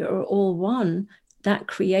where we are all one, that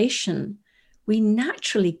creation, we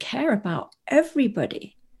naturally care about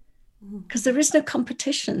everybody Mhm. because there is no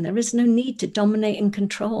competition. There is no need to dominate and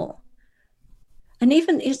control. And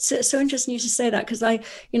even it's so interesting you to say that because I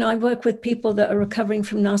work with people that are recovering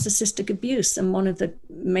from narcissistic abuse, and one of the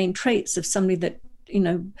main traits of somebody that you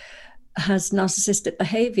know has narcissistic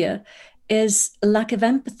behavior is a lack of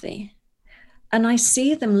empathy. And I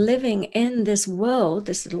see them living in this world,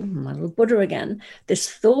 my little Buddha again, this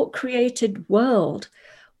thought created world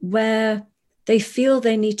where they feel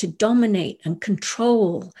they need to dominate and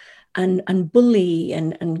control and bully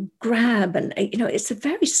and grab. And, it's a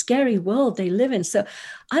very scary world they live in. So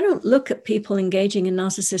I don't look at people engaging in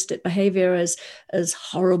narcissistic behavior as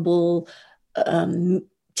horrible, um,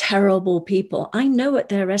 terrible people. I know at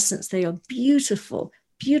their essence, they are beautiful,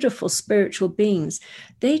 beautiful spiritual beings.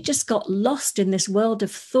 They just got lost in this world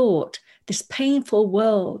of thought, this painful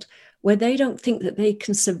world where they don't think that they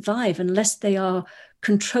can survive unless they are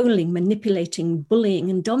controlling, manipulating, bullying,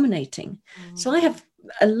 and dominating. So I have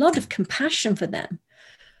a lot of compassion for them.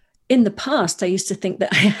 In the past, I used to think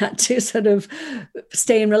that I had to sort of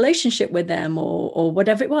stay in relationship with them or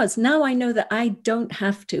whatever it was. Now I know that I don't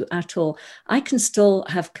have to at all. I can still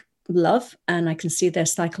have love and I can see their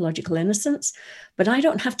psychological innocence, but I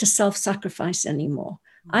don't have to self-sacrifice anymore.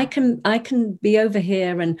 I can be over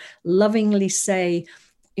here and lovingly say,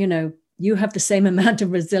 you have the same amount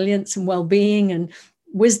of resilience and well-being and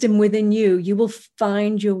wisdom within you. You will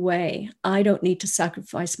find your way. I don't need to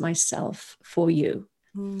sacrifice myself for you.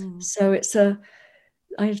 Mm. So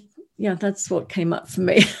I, yeah, that's what came up for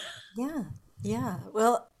me. Yeah, yeah.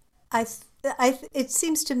 Well, it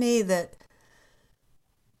seems to me that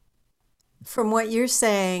from what you're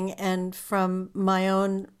saying and from my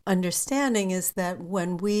own understanding is that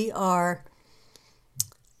when we are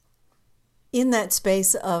in that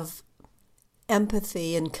space of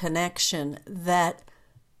empathy and connection, that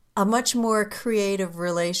a much more creative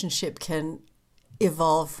relationship can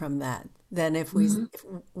evolve from that than Mhm. if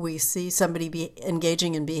we see somebody be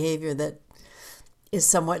engaging in behavior that is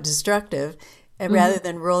somewhat destructive, and rather Mhm.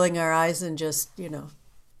 than rolling our eyes and just,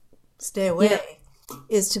 stay Yeah, away,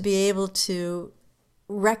 is to be able to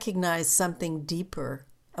recognize something deeper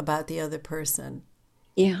about the other person.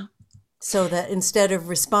 yeah. So that instead of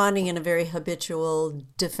responding in a very habitual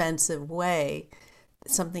defensive way,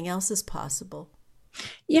 something else is possible.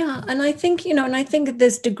 Yeah, and I think, and I think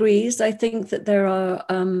there's degrees. I think that there are,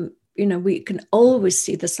 we can always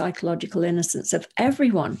see the psychological innocence of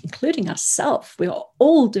everyone, including ourselves. We are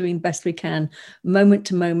all doing best we can, moment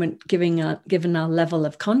to moment, given our level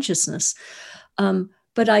of consciousness.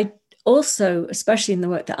 But I also, especially in the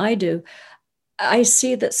work that I do, I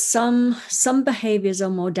see that some behaviors are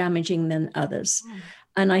more damaging than others.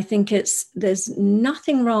 And I think there's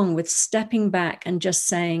nothing wrong with stepping back and just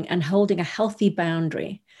saying, and holding a healthy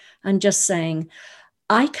boundary and just saying,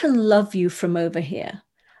 I can love you from over here.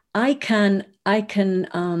 I can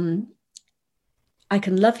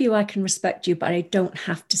love you, I can respect you, but I don't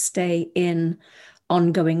have to stay in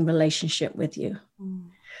ongoing relationship with you.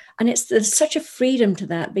 And there's such a freedom to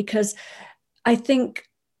that, because I think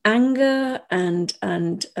anger and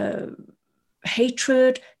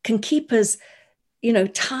hatred can keep us,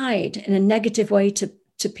 tied in a negative way to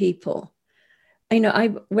people.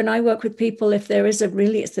 When I work with people, if there is the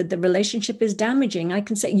relationship is damaging, I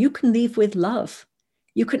can say, you can leave with love.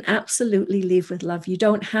 You can absolutely leave with love. You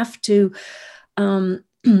don't have to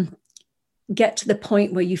get to the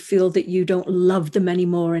point where you feel that you don't love them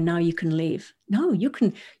anymore and now you can leave. No, you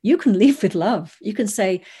can leave with love. You can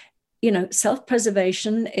say,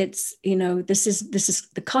 self-preservation, it's, this is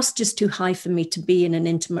the cost is too high for me to be in an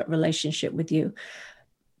intimate relationship with you,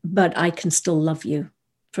 but I can still love you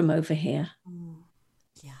from over here.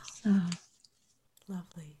 Yeah. So.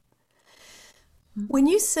 Lovely. When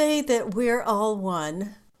you say that we're all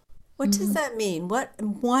one, what does that mean? What?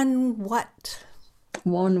 One what?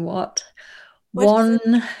 One what?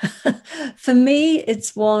 One, for me,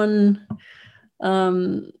 it's one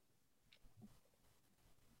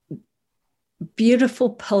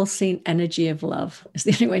beautiful pulsing energy of love is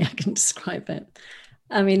the only way I can describe it.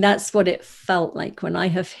 I mean, that's what it felt like when I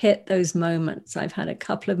have hit those moments. I've had a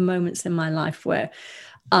couple of moments in my life where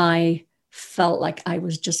I felt like I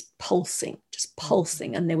was just pulsing,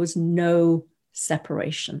 and there was no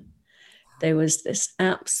separation. There was this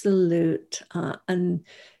absolute, and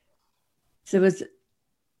there was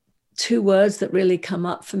two words that really come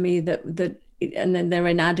up for me that and then they're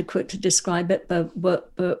inadequate to describe it, but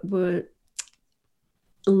were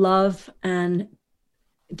love and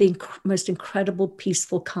the most incredible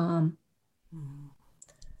peaceful calm.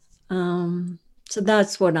 So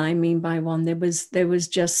that's what I mean by one. There was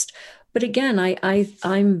just, but again,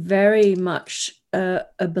 I'm very much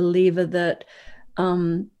a believer that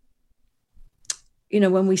when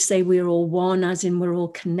we say we're all one, as in we're all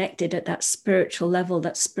connected at that spiritual level,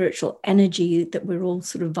 that spiritual energy that we're all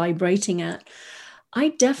sort of vibrating at, I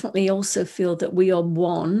definitely also feel that we are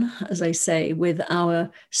one, as I say, with our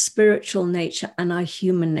spiritual nature and our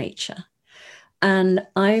human nature. And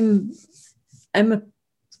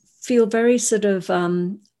feel very sort of,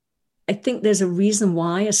 I think there's a reason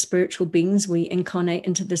why as spiritual beings, we incarnate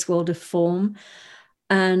into this world of form.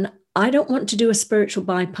 And I don't want to do a spiritual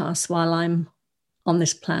bypass while I'm on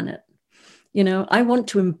this planet. I want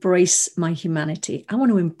to embrace my humanity. I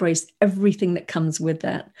want to embrace everything that comes with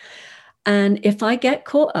that. And if I get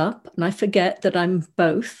caught up and I forget that I'm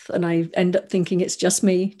both, and I end up thinking it's just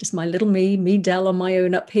me, just my little me, Del on my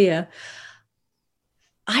own up here,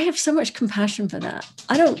 I have so much compassion for that.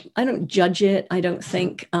 I don't judge it. I don't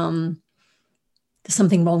think there's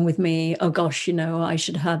something wrong with me. Oh gosh, I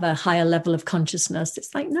should have a higher level of consciousness.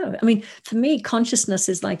 It's like, no. I mean, for me, consciousness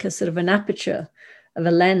is like a sort of an aperture of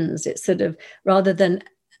a lens. It's sort of, rather than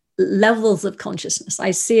levels of consciousness,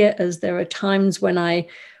 I see it as there are times when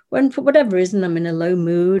for whatever reason I'm in a low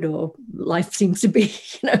mood, or life seems to be,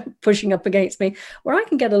 pushing up against me, where I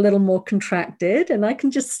can get a little more contracted and I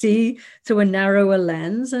can just see through a narrower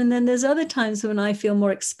lens. And then there's other times when I feel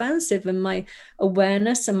more expansive and my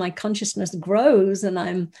awareness and my consciousness grows, and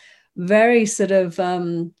I'm very sort of,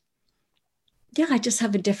 I just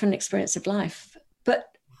have a different experience of life.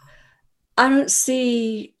 But I don't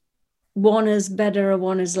see one as better or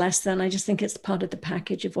one as less than. I just think it's part of the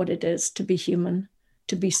package of what it is to be human,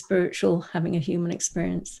 to be spiritual, having a human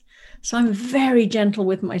experience. So I'm very gentle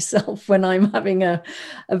with myself when I'm having a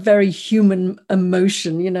very human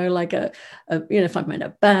emotion, like if I'm in a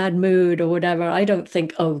bad mood or whatever. I don't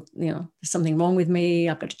think, there's something wrong with me,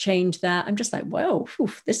 I've got to change that. I'm just like, whoa,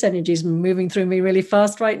 this energy is moving through me really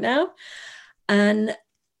fast right now. And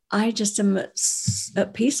I just am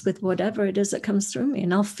at peace with whatever it is that comes through me,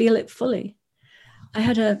 and I'll feel it fully. I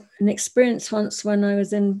had an experience once when I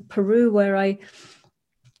was in Peru where I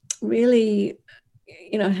really,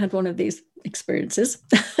 had one of these experiences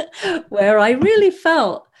where I really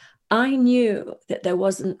felt, I knew that there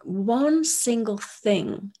wasn't one single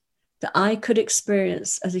thing that I could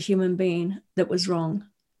experience as a human being that was wrong.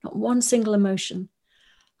 Not one single emotion.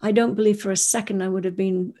 I don't believe for a second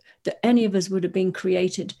that any of us would have been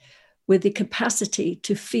created with the capacity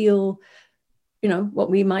to feel, what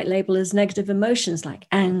we might label as negative emotions like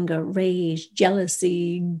anger, rage,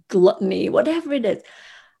 jealousy, gluttony, whatever it is.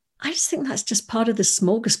 I just think that's just part of the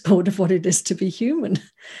smorgasbord of what it is to be human.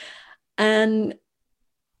 And,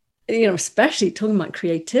 especially talking about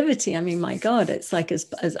creativity, I mean, my God, it's like as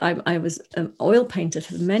I was an oil painter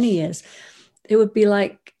for many years, it would be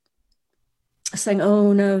like saying,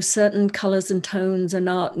 oh, no, certain colors and tones are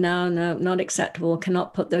not acceptable,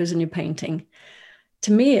 cannot put those in your painting.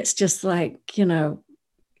 To me, it's just like,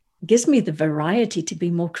 gives me the variety to be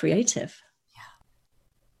more creative.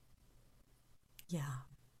 Yeah.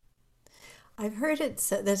 I've heard it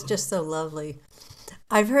said, that's just so lovely.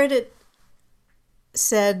 I've heard it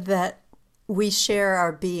said that we share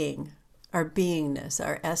our being, our beingness,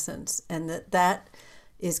 our essence, and that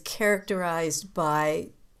is characterized by,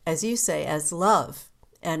 as you say, as love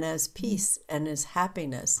and as peace and as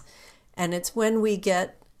happiness. And it's when we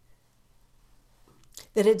get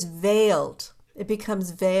that it's veiled, it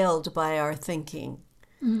becomes veiled by our thinking.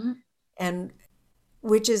 Mm-hmm. And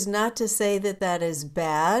which is not to say that that is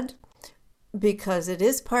bad, because it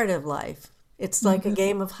is part of life. It's like a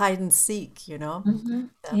game of hide and seek, Mm-hmm.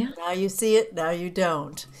 Yeah. Now you see it, now you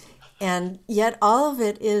don't. And yet all of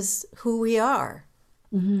it is who we are.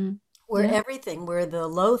 Mm-hmm. We're everything. We're the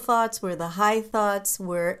low thoughts, we're the high thoughts,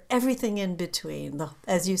 we're everything in between,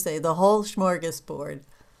 as you say, the whole smorgasbord.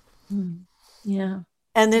 Yeah.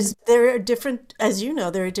 And there are different, as you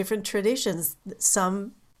know, there are different traditions.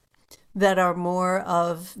 Some that are more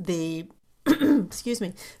of the, excuse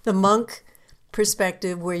me, the monk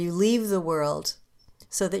perspective, where you leave the world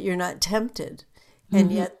so that you're not tempted.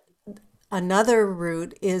 And yet another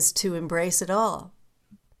route is to embrace it all,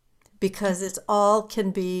 because it's all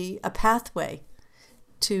can be a pathway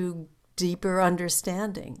to deeper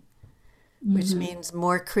understanding, which means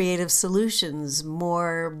more creative solutions,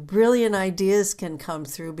 more brilliant ideas can come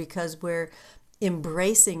through because we're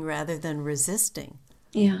embracing rather than resisting.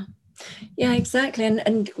 Yeah. Yeah, exactly.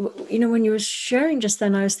 And when you were sharing just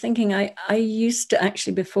then, I was thinking I used to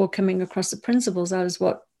actually, before coming across the principles, I was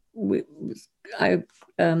was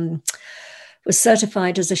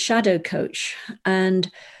certified as a shadow coach.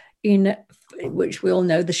 And which we all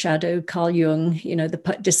know, the shadow, Carl Jung,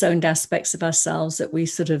 the disowned aspects of ourselves that we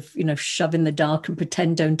sort of, shove in the dark and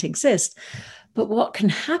pretend don't exist. But what can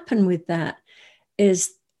happen with that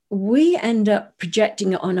is we end up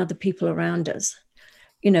projecting it on other people around us.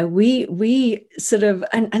 We sort of,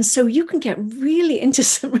 and so you can get really into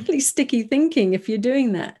some really sticky thinking if you're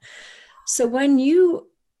doing that. So when you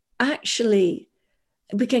actually,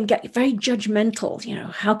 we can get very judgmental,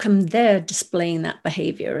 how come they're displaying that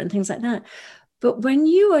behavior and things like that. But when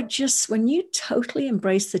you totally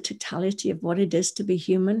embrace the totality of what it is to be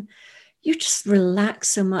human, you just relax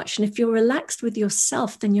so much. And if you're relaxed with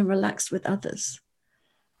yourself, then you're relaxed with others.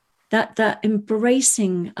 That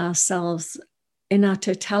embracing ourselves in our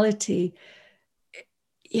totality,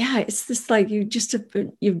 it's just like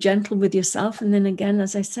you're gentle with yourself, and then again,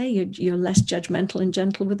 as I say, you're less judgmental and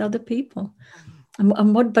gentle with other people.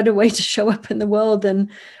 And what better way to show up in the world than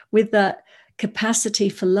with that capacity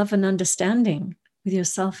for love and understanding with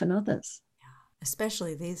yourself and others,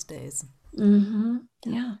 especially these days.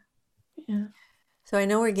 Yeah. So I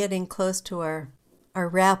know we're getting close to our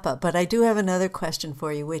wrap up, but I do have another question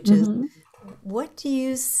for you, which is, what do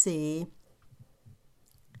you see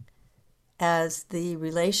as the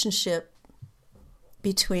relationship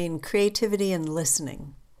between creativity and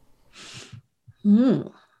listening?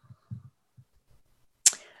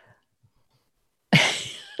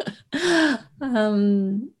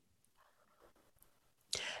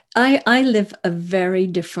 I live a very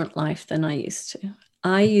different life than I used to.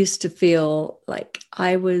 I used to feel like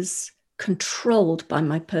I was controlled by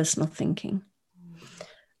my personal thinking.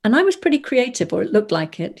 And I was pretty creative, or it looked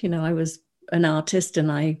like it. I was an artist,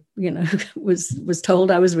 and I, was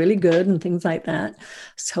told I was really good and things like that. I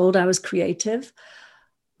was told I was creative.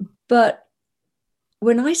 But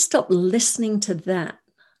when I stopped listening to that,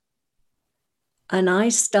 and I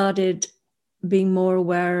started being more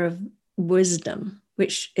aware of wisdom,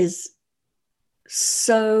 which is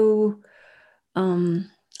so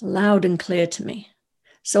loud and clear to me.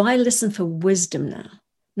 So I listen for wisdom now,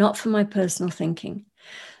 not for my personal thinking.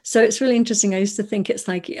 So it's really interesting. I used to think it's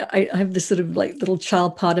like I have this sort of like little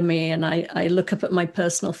child part of me, and I look up at my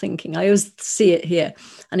personal thinking. I always see it here,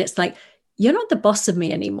 and it's like, you're not the boss of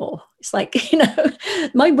me anymore. It's like,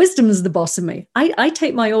 my wisdom is the boss of me. I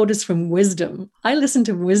take my orders from wisdom. I listen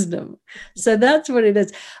to wisdom. So that's what it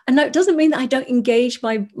is. And that doesn't mean that I don't engage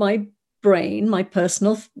my brain, my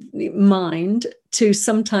personal mind, to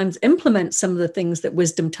sometimes implement some of the things that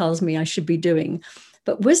wisdom tells me I should be doing.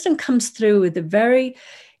 But wisdom comes through with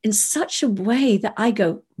in such a way that I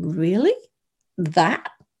go, really?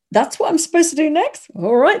 That's what I'm supposed to do next?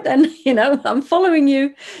 All right, then, I'm following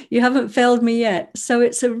you. You haven't failed me yet. So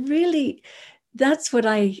that's what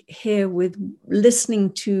I hear with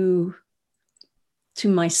listening to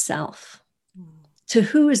myself, to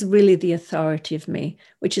who is really the authority of me,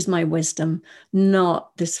 which is my wisdom,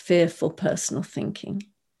 not this fearful personal thinking.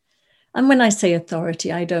 And when I say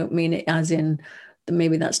authority, I don't mean it as in,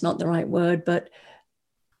 maybe that's not the right word, but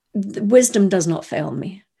wisdom does not fail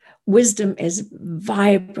me. Wisdom is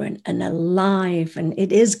vibrant and alive, and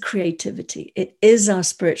it is creativity. It is our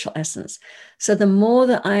spiritual essence. So the more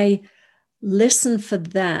that I listen for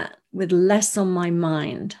that with less on my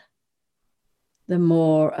mind, the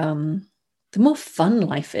more fun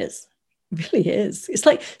life is. It really is. It's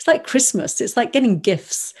like Christmas. It's like getting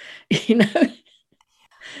gifts,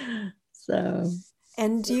 So.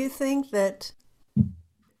 And do you think that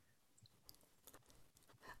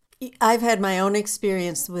I've had my own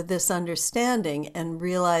experience with this understanding and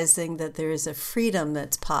realizing that there is a freedom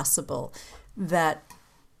that's possible that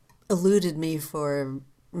eluded me for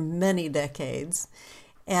many decades.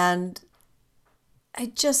 And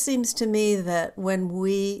it just seems to me that when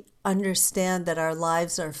we understand that our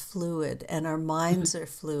lives are fluid and our minds are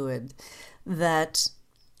fluid, that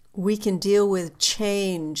we can deal with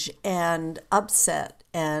change and upset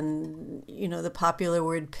and, the popular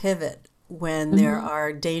word pivot when there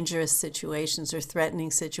are dangerous situations or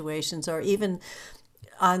threatening situations, or even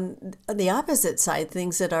on the opposite side,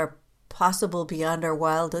 things that are possible beyond our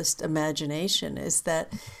wildest imagination, is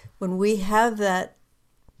that when we have that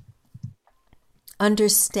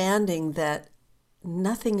understanding that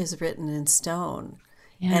nothing is written in stone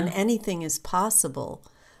and anything is possible,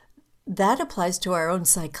 that applies to our own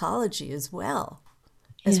psychology as well,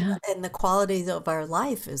 and the qualities of our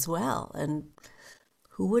life as well. And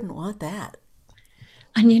who wouldn't want that?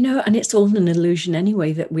 And and it's all an illusion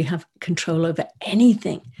anyway, that we have control over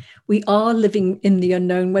anything. We are living in the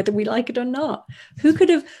unknown, whether we like it or not. Who could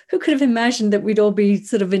have imagined that we'd all be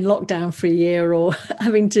sort of in lockdown for a year, or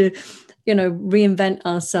having to, reinvent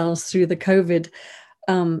ourselves through the COVID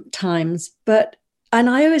times? And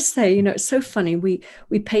I always say, it's so funny. We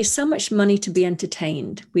pay so much money to be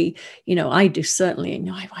entertained. I do certainly.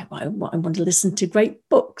 I want to listen to great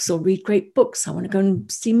books or read great books. I want to go and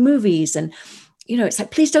see movies, and it's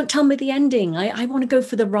like, please don't tell me the ending. I want to go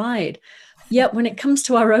for the ride. Yet when it comes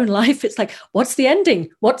to our own life, it's like, what's the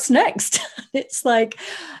ending? What's next? It's like,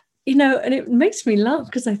 and it makes me laugh,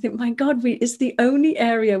 because I think, my God, it's the only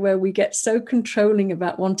area where we get so controlling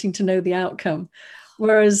about wanting to know the outcome.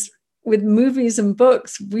 Whereas with movies and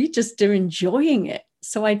books, we just are enjoying it.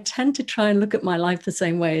 So I tend to try and look at my life the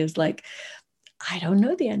same way, as like, I don't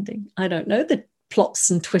know the ending. I don't know the plots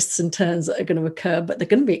and twists and turns that are going to occur, but they're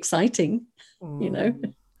going to be exciting,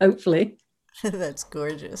 hopefully. That's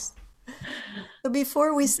gorgeous. So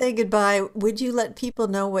before we say goodbye, would you let people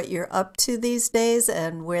know what you're up to these days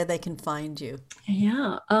and where they can find you?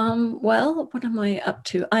 Yeah. Well, what am I up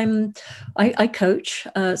to? I coach.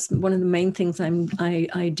 It's one of the main things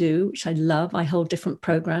I do, which I love. I hold different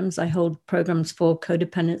programs. I hold programs for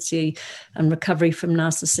codependency and recovery from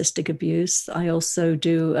narcissistic abuse. I also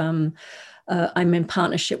do. I'm in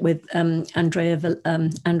partnership with Andrea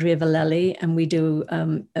Valelli, and we do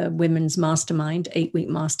a women's mastermind, 8-week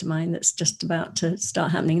mastermind that's just about to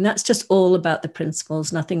start happening. And that's just all about the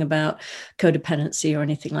principles, nothing about codependency or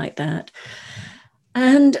anything like that.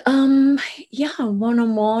 And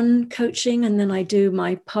one-on-one coaching. And then I do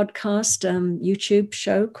my podcast YouTube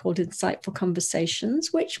show called Insightful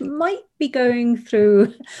Conversations, which might be going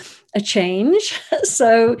through a change.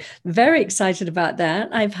 So very excited about that.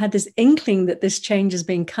 I've had this inkling that this change has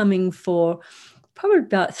been coming for probably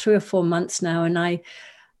about 3 or 4 months now. And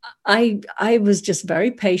I was just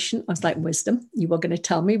very patient. I was like, wisdom, you are going to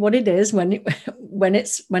tell me what it is when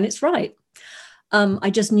it's right. I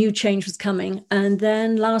just knew change was coming. And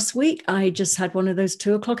then last week, I just had one of those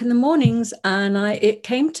 2:00 in the mornings, and it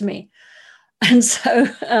came to me. And so,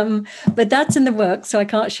 but that's in the works, so I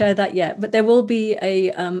can't share that yet. But there will be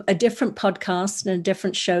a different podcast and a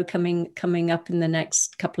different show coming up in the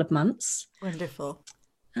next couple of months. Wonderful.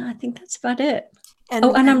 I think that's about it. And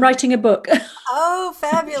I'm writing a book. Oh,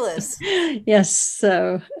 fabulous. Yes.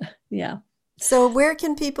 So, yeah. So where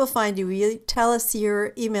can people find you? Will you tell us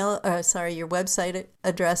your your website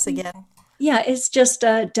address again? Yeah, it's just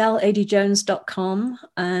deladjones.com.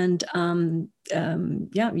 And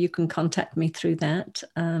you can contact me through that.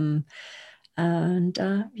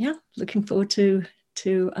 Looking forward to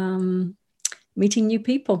meeting new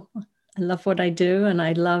people. I love what I do. And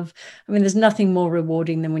I mean, there's nothing more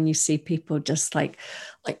rewarding than when you see people just like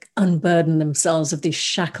unburden themselves of these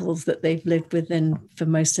shackles that they've lived within for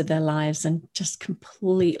most of their lives and just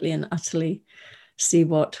completely and utterly see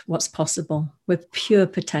what's possible with pure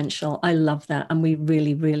potential. I love that. And we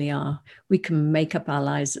really, really are. We can make up our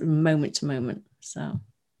lives moment to moment. So,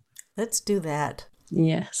 Let's do that.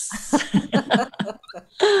 yes.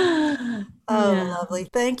 Oh, Yeah. lovely.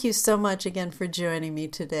 Thank you so much again for joining me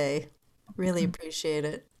today. Really appreciate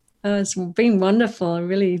it. Oh, it's been wonderful. I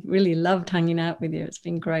really, really loved hanging out with you. It's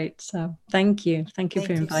been great. So thank you. Thank you for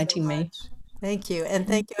Thank you so inviting me. much. Thank you. And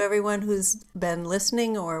thank you, everyone who's been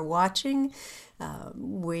listening or watching.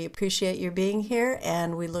 We appreciate your being here,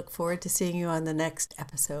 and we look forward to seeing you on the next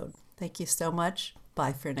episode. Thank you so much.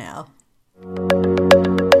 Bye for now.